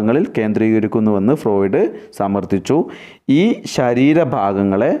പ്രത്യേക ഭാഗങ്ങളിൽ കേന്ദ്രീകരിക്കുന്നുവെന്ന് ഫ്രോയിഡ് സമർത്ഥിച്ചു. ഈ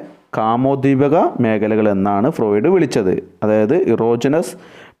ശരീരഭാഗങ്ങളെ കാമോദ്ദീപക മേഖലകൾ എന്നാണ് ഫ്രോയിഡ് വിളിച്ചത്. അതായത് ഇറോജനസ്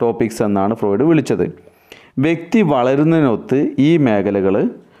ടോപ്പിക്സ് എന്നാണ് ഫ്രോയിഡ് വിളിച്ചത്. വ്യക്തി വളരുന്നതിനൊത്ത് ഈ മേഖലകൾ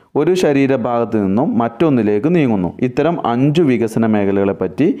ഒരു ശരീരഭാഗത്ത് നിന്നും മറ്റൊന്നിലേക്ക് നീങ്ങുന്നു. ഇത്തരം 5 വികസന മേഖലകളെ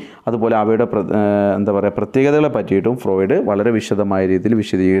പറ്റി അതുപോലെ അവയുടെ പ്രത്യേകതകളെ പറ്റിയിട്ടും ഫ്രോയിഡ് വളരെ വിശദമായ രീതിയിൽ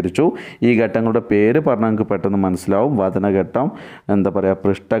വിശദീകരിച്ചു. ഈ ഘട്ടങ്ങളുടെ പേര് പറഞ്ഞാൽ നമുക്ക് പെട്ടെന്ന് മനസ്സിലാവും. വദനഘട്ടം,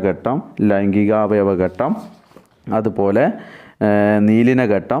 പൃഷ്ഠഘട്ടം, ലൈംഗികാവയവ ഘട്ടം, അതുപോലെ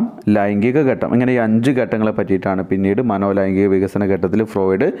നീലിനഘട്ടം, ലൈംഗിക ഘട്ടം. ഇങ്ങനെ ഈ 5 ഘട്ടങ്ങളെ പറ്റിയിട്ടാണ് പിന്നീട് മനോലൈംഗിക വികസന ഘട്ടത്തിൽ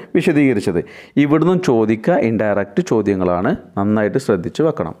ഫ്രോയിഡ് വിശദീകരിച്ചത്. ഇവിടുന്ന് ചോദിക്കുക ഇൻഡയറക്റ്റ് ചോദ്യങ്ങളാണ്, നന്നായിട്ട് ശ്രദ്ധിച്ച്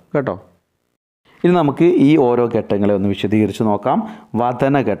വെക്കണം കേട്ടോ. ഇനി നമുക്ക് ഈ ഓരോ ഘട്ടങ്ങളെ ഒന്ന് വിശദീകരിച്ച് നോക്കാം.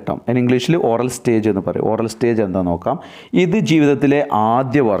 വദനഘട്ടം, ഇംഗ്ലീഷിൽ ഓറൽ സ്റ്റേജ് എന്ന് പറയും. ഓറൽ സ്റ്റേജ് എന്താ നോക്കാം. ഇത് ജീവിതത്തിലെ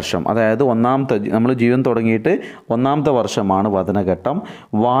ആദ്യ വർഷം, അതായത് നമ്മൾ ജീവിതം തുടങ്ങിയിട്ട് 1ാമത്തെ വർഷമാണ് വദനഘട്ടം.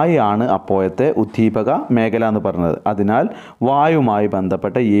 വായാണ് അപ്പോഴത്തെ ഉദ്ദീപക മേഖല എന്ന് പറയുന്നത്. അതിനാൽ വായുമായി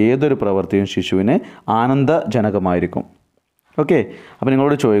ബന്ധപ്പെട്ട ഏതൊരു പ്രവൃത്തിയും ശിശുവിന് ആനന്ദജനകമായിരിക്കും. ഓക്കെ, അപ്പോൾ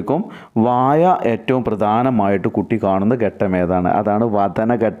നിങ്ങളോട് ചോദിക്കും വായ ഏറ്റവും പ്രധാനമായിട്ട് കുട്ടി കാണുന്ന ഘട്ടം ഏതാണ്? അതാണ്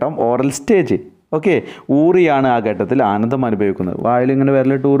വദനഘട്ടം, ഓറൽ സ്റ്റേജ്. ഓക്കെ, ഊറിയാണ് ആ ഘട്ടത്തിൽ ആനന്ദം അനുഭവിക്കുന്നത്. വായിലിങ്ങനെ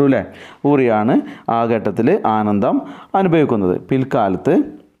വിരലിട്ട് ഊറൂലേ, ഊറിയാണ് ആ ഘട്ടത്തിൽ ആനന്ദം അനുഭവിക്കുന്നത്. പിൽക്കാലത്ത്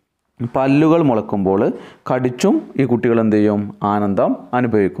പല്ലുകൾ മുളക്കുമ്പോൾ കടിച്ചും ഈ കുട്ടികൾ എന്ത് ചെയ്യും? ആനന്ദം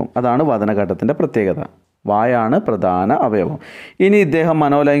അനുഭവിക്കും. അതാണ് വദനഘട്ടത്തിൻ്റെ പ്രത്യേകത. വായാണ് പ്രധാന അവയവം. ഇനി ഇദ്ദേഹം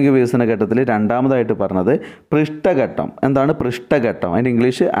മനോലൈംഗിക വികസന ഘട്ടത്തിൽ രണ്ടാമതായിട്ട് പറഞ്ഞത് പൃഷ്ഠഘട്ടം. എന്താണ് പൃഷ്ഠഘട്ടം? അതിൻ്റെ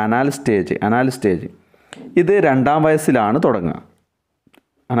ഇംഗ്ലീഷ് അനാൽ സ്റ്റേജ്. ഇത് 2ാം വയസ്സിലാണ് തുടങ്ങുക.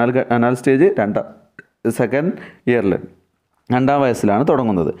 അനാൽ സ്റ്റേജ് സെക്കൻഡ് ഇയറിൽ 2ാം വയസ്സിലാണ്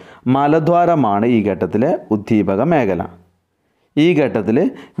തുടങ്ങുന്നത്. മലദ്വാരമാണ് ഈ ഘട്ടത്തിലെ ഉദ്ദീപക മേഖല. ഈ ഘട്ടത്തിൽ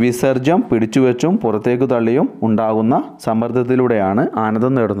വിസർജ്യം പിടിച്ചുവെച്ചും പുറത്തേക്ക് തള്ളിയും ഉണ്ടാകുന്ന സമ്മർദ്ദത്തിലൂടെയാണ്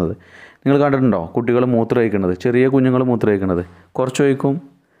ആനന്ദം നേടുന്നത്. നിങ്ങൾ കണ്ടിട്ടുണ്ടോ കുട്ടികൾ മൂത്രമൊഴിക്കുന്നത്? ചെറിയ കുഞ്ഞുങ്ങൾ മൂത്രമൊഴിക്കുന്നത് കുറച്ച് ഒഴിക്കും,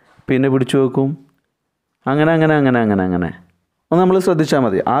 പിന്നെ പിടിച്ചു വെക്കും, അങ്ങനെ ഒന്ന് നമ്മൾ ശ്രദ്ധിച്ചാൽ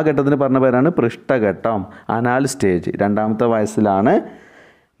മതി. ആ ഘട്ടത്തിന് പറഞ്ഞ പേരാണ് പൃഷ്ഠഘട്ടം, അനാൽ സ്റ്റേജ്. 2ാമത്തെ വയസ്സിലാണ്,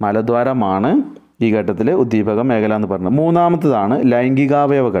 മലദ്വാരമാണ് ഈ ഘട്ടത്തിൽ ഉദ്ദീപക മേഖല എന്ന് പറഞ്ഞത്. 3ാമത്തേതാണ്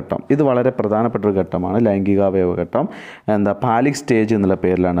ലൈംഗികാവയവ ഘട്ടം. ഇത് വളരെ പ്രധാനപ്പെട്ട ഒരു ഘട്ടമാണ്. ലൈംഗികാവയവ ഘട്ടം പാലിക് സ്റ്റേജ് എന്നുള്ള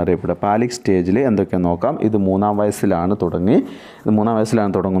പേരിലാണ് അറിയപ്പെടുക. പാലിക് സ്റ്റേജിൽ എന്തൊക്കെയാണ് നോക്കാം. ഇത് 3ാം വയസ്സിലാണ്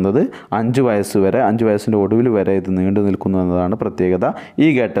തുടങ്ങുന്നത്. 5 വയസ്സ് വരെ, 5 വയസ്സിൻ്റെ ഒടുവിൽ വരെ ഇത് നീണ്ടു നിൽക്കുന്നു എന്നതാണ് പ്രത്യേകത. ഈ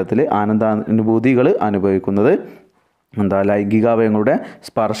ഘട്ടത്തിൽ ആനന്ദാനുഭൂതികൾ അനുഭവിക്കുന്നത് ലൈംഗികാവയവങ്ങളുടെ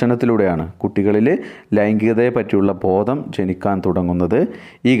സ്പർശനത്തിലൂടെയാണ്. കുട്ടികളിൽ ലൈംഗികതയെ പറ്റിയുള്ള ബോധം ജനിക്കാൻ തുടങ്ങുന്നത്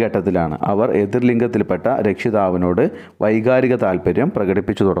ഈ ഘട്ടത്തിലാണ്. അവർ എതിർലിംഗത്തിൽപ്പെട്ട രക്ഷിതാവിനോട് വൈകാരിക താല്പര്യം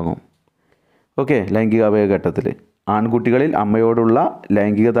പ്രകടിപ്പിച്ചു തുടങ്ങും. ഓക്കെ, ലൈംഗികാവയവ ഘട്ടത്തിൽ ആൺകുട്ടികളിൽ അമ്മയോടുള്ള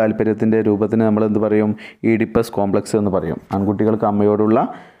ലൈംഗിക താല്പര്യത്തിൻ്റെ രൂപത്തിന് നമ്മൾ എന്ത് പറയും? ഈഡിപ്പസ് കോംപ്ലക്സ് എന്ന് പറയും. ആൺകുട്ടികൾക്ക് അമ്മയോടുള്ള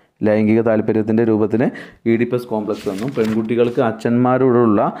ലൈംഗിക താല്പര്യത്തിൻ്റെ രൂപത്തിന് ഈഡിപ്പസ് കോംപ്ലക്സ് എന്നും, പെൺകുട്ടികൾക്ക്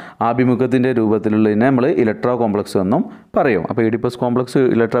അച്ഛന്മാരോടുള്ള ആഭിമുഖ്യത്തിൻ്റെ രൂപത്തിലുള്ളതിനെ നമ്മൾ ഇലക്ട്രോ കോംപ്ലക്സ് എന്നും പറയും. അപ്പോൾ ഈഡിപ്പസ് കോംപ്ലക്സ്,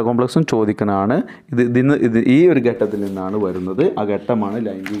 ഇലക്ട്രോ കോംപ്ലക്സും ചോദിക്കുന്നതാണ്. ഇത് ഈ ഒരു ഘട്ടത്തിൽ നിന്നാണ് വരുന്നത്. ആ ഘട്ടമാണ്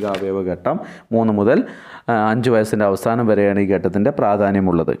ലൈംഗികാവയവ ഘട്ടം. 3 മുതൽ 5 വയസ്സിൻ്റെ അവസാനം വരെയാണ് ഈ ഘട്ടത്തിൻ്റെ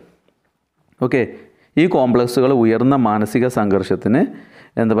പ്രാധാന്യമുള്ളത്. ഓക്കെ, ഈ കോംപ്ലക്സുകൾ ഉയർന്ന മാനസിക സംഘർഷത്തിന്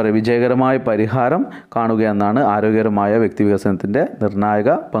വിജയകരമായ പരിഹാരം കാണുക എന്നാണ് ആരോഗ്യകരമായ വ്യക്തിവികസനത്തിൻ്റെ നിർണായക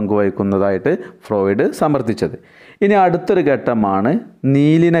പങ്കുവഹിക്കുന്നതായിട്ട് ഫ്രോയിഡ് സമർത്ഥിച്ചത്. ഇനി അടുത്തൊരു ഘട്ടമാണ്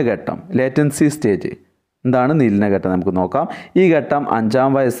നീലിന ഘട്ടം, ലേറ്റൻസി സ്റ്റേജ്. എന്താണ് നീലിന ഘട്ടം? നമുക്ക് നോക്കാം. ഈ ഘട്ടം 5ാം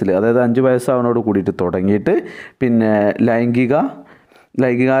വയസ്സിൽ, അതായത് 5 വയസ്സാവനോട് കൂടിയിട്ട് തുടങ്ങിയിട്ട് പിന്നെ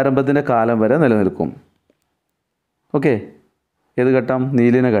ലൈംഗികാരംഭത്തിൻ്റെ കാലം വരെ നിലനിൽക്കും. ഓക്കെ, ഏത് ഘട്ടം?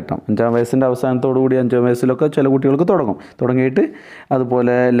 നീലിന ഘട്ടം. 5ാം വയസ്സിൻ്റെ അവസാനത്തോടുകൂടി 5ാം വയസ്സിലൊക്കെ ചില കുട്ടികൾക്ക് തുടങ്ങിയിട്ട്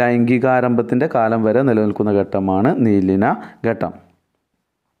അതുപോലെ ലൈംഗികാരംഭത്തിൻ്റെ കാലം വരെ നിലനിൽക്കുന്ന ഘട്ടമാണ് നീലിന ഘട്ടം.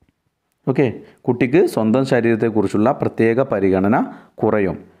 ഓക്കെ, കുട്ടിക്ക് സ്വന്തം ശരീരത്തെക്കുറിച്ചുള്ള പ്രത്യേക പരിഗണന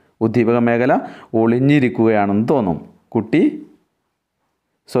കുറയും. ഉദ്ദീപക മേഖല ഒളിഞ്ഞിരിക്കുകയാണെന്ന് തോന്നും. കുട്ടി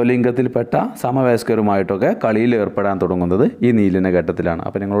സ്വലിംഗത്തിൽപ്പെട്ട സമവയസ്കരുമായിട്ടൊക്കെ കളിയിൽ ഏർപ്പെടാൻ തുടങ്ങുന്നത് ഈ നീലിന ഘട്ടത്തിലാണ്.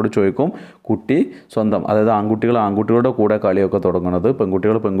 അപ്പോൾ നിങ്ങളോട് ചോദിക്കും, കുട്ടി സ്വന്തം, അതായത് ആൺകുട്ടികളുടെ കൂടെ കളിയൊക്കെ തുടങ്ങുന്നത്,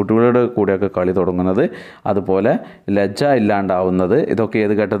 പെൺകുട്ടികളുടെ കൂടെയൊക്കെ കളി തുടങ്ങുന്നത്, അതുപോലെ ലജ്ജ ഇല്ലാണ്ടാവുന്നത്, ഇതൊക്കെ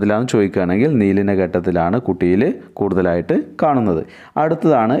ഏത് ഘട്ടത്തിലാണെന്ന് ചോദിക്കുകയാണെങ്കിൽ നീലിന ഘട്ടത്തിലാണ് കുട്ടിയിൽ കൂടുതലായിട്ട് കാണുന്നത്.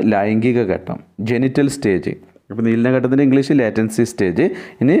 അടുത്തതാണ് ലൈംഗിക ഘട്ടം, ജെനിറ്റൽ സ്റ്റേജ്. അപ്പോൾ നീലിന ഘട്ടത്തിൻ്റെ ഇംഗ്ലീഷ് ലേറ്റൻസി സ്റ്റേജ്.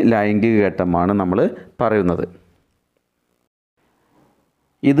 ഇനി ലൈംഗിക ഘട്ടമാണ് നമ്മൾ പറയുന്നത്.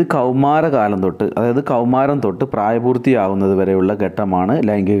 ഇത് കൗമാരകാലം തൊട്ട്, അതായത് കൗമാരം തൊട്ട് പ്രായപൂർത്തിയാവുന്നത് വരെയുള്ള ഘട്ടമാണ്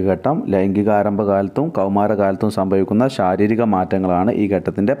ലൈംഗിക ഘട്ടം. ലൈംഗികാരംഭകാലത്തും കൗമാരകാലത്തും സംഭവിക്കുന്ന ശാരീരിക മാറ്റങ്ങളാണ് ഈ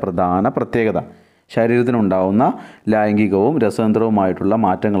ഘട്ടത്തിൻ്റെ പ്രധാന പ്രത്യേകത. ശരീരത്തിനുണ്ടാവുന്ന ലൈംഗികവും രസതന്ത്രവുമായിട്ടുള്ള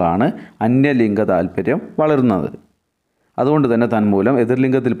മാറ്റങ്ങളാണ് അന്യലിംഗ താല്പര്യം വളരുന്നത്. അതുകൊണ്ട് തന്നെ തന്മൂലം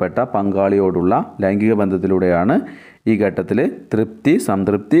എതിർലിംഗത്തിൽപ്പെട്ട പങ്കാളിയോടുള്ള ലൈംഗിക ബന്ധത്തിലൂടെയാണ് ഈ ഘട്ടത്തിൽ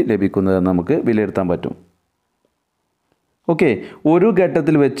സംതൃപ്തി ലഭിക്കുന്നതെന്ന് നമുക്ക് വിലയിരുത്താൻ പറ്റും. ഓക്കെ, ഒരു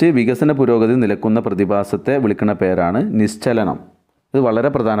ഘട്ടത്തിൽ വെച്ച് വികസന പുരോഗതി നിലക്കുന്ന പ്രതിഭാസത്തെ വിളിക്കുന്ന പേരാണ് നിശ്ചലനം. ഇത് വളരെ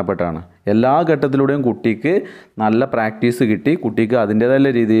പ്രധാനപ്പെട്ടാണ്. എല്ലാ ഘട്ടത്തിലൂടെയും കുട്ടിക്ക് നല്ല പ്രാക്ടീസ് കിട്ടി, കുട്ടിക്ക്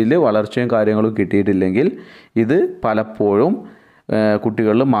അതിൻ്റേതായ രീതിയിൽ വളർച്ചയും കാര്യങ്ങളും കിട്ടിയിട്ടില്ലെങ്കിൽ ഇത് പലപ്പോഴും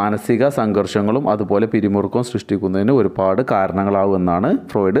കുട്ടികളിൽ മാനസിക സംഘർഷങ്ങളും അതുപോലെ പിരിമുറുക്കവും സൃഷ്ടിക്കുന്നതിന് ഒരുപാട് കാരണങ്ങളാവുമെന്നാണ്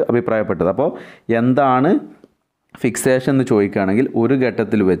ഫ്രോയിഡ് അഭിപ്രായപ്പെട്ടത്. അപ്പോൾ എന്താണ് ഫിക്സേഷൻ എന്ന് ചോദിക്കുകയാണെങ്കിൽ, ഒരു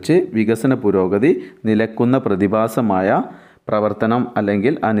ഘട്ടത്തിൽ വെച്ച് വികസന പുരോഗതി നിലക്കുന്ന പ്രതിഭാസമായ പ്രവർത്തനം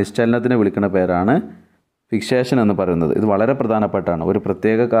അല്ലെങ്കിൽ ആ നിശ്ചലനത്തിനെ വിളിക്കുന്ന പേരാണ് ഫിക്സേഷൻ എന്ന് പറയുന്നത്. ഇത് വളരെ പ്രധാനപ്പെട്ടാണ്. ഒരു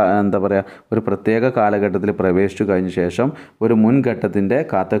പ്രത്യേക കാലഘട്ടത്തിൽ പ്രവേശിച്ചു കഴിഞ്ഞ ശേഷം ഒരു മുൻഘട്ടത്തിൻ്റെ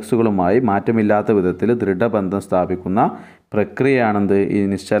കാത്തക്സുകളുമായി മാറ്റമില്ലാത്ത വിധത്തിൽ ദൃഢബന്ധം സ്ഥാപിക്കുന്ന പ്രക്രിയയാണെന്ത് ഈ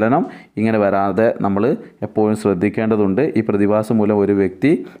നിശ്ചലനം. ഇങ്ങനെ വരാതെ നമ്മൾ എപ്പോഴും ശ്രദ്ധിക്കേണ്ടതുണ്ട്. ഈ പ്രതിഭാസം മൂലം ഒരു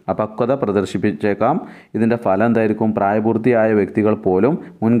വ്യക്തി അപക്വത പ്രദർശിപ്പിച്ചേക്കാം. ഇതിൻ്റെ ഫലം എന്തായിരിക്കും? പ്രായപൂർത്തിയായ വ്യക്തികൾ പോലും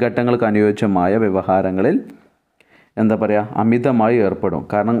മുൻഘട്ടങ്ങൾക്ക് അനുയോജ്യമായ വ്യവഹാരങ്ങളിൽ എന്താ പറയുക അമിതമായി ഏർപ്പെടും.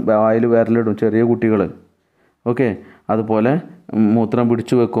 കാരണം വായിൽ വിരലിടും ചെറിയ കുട്ടികൾ. ഓക്കെ, അതുപോലെ മൂത്രം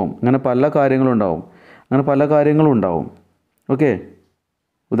പിടിച്ചു വെക്കും. അങ്ങനെ പല കാര്യങ്ങളും ഉണ്ടാവും. ഓക്കെ,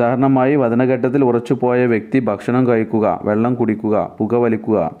 ഉദാഹരണമായി വദനഘട്ടത്തിൽ ഉറച്ചുപോയ വ്യക്തി ഭക്ഷണം കഴിക്കുക, വെള്ളം കുടിക്കുക,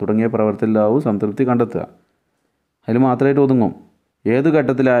 പുകവലിക്കുക തുടങ്ങിയ പ്രവർത്തനത്തിലാവും സംതൃപ്തി കണ്ടെത്തുക. അതിൽ മാത്രമായിട്ട് ഒതുങ്ങും. ഏത്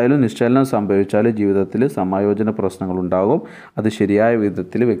ഘട്ടത്തിലായാലും നിശ്ചലനം സംഭവിച്ചാൽ ജീവിതത്തിൽ സമായോജന പ്രശ്നങ്ങളുണ്ടാകും. അത് ശരിയായ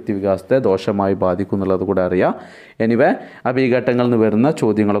വിധത്തിൽ വ്യക്തിവികാസത്തെ ദോഷമായി ബാധിക്കും എന്നുള്ളത് കൂടെ അറിയാം. എനിവേ, അപ്പോൾ ഈ ഘട്ടങ്ങളിൽ നിന്ന് വരുന്ന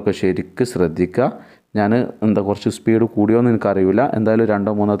ചോദ്യങ്ങളൊക്കെ ശരിക്കും ശ്രദ്ധിക്കുക. ഞാൻ കുറച്ച് സ്പീഡ് കൂടിയോന്ന് എനിക്കറിയില്ല. എന്തായാലും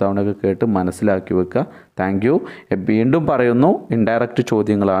 2-3 തവണയൊക്കെ കേട്ട് മനസ്സിലാക്കി വെക്കുക. Thank you. വീണ്ടും പറയുന്നു, ഇൻഡയറക്റ്റ്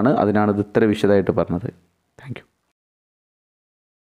ചോദ്യങ്ങളാണ്, അതിനാണ് ഇത് ഇത്ര വിശദമായിട്ട് പറഞ്ഞത്.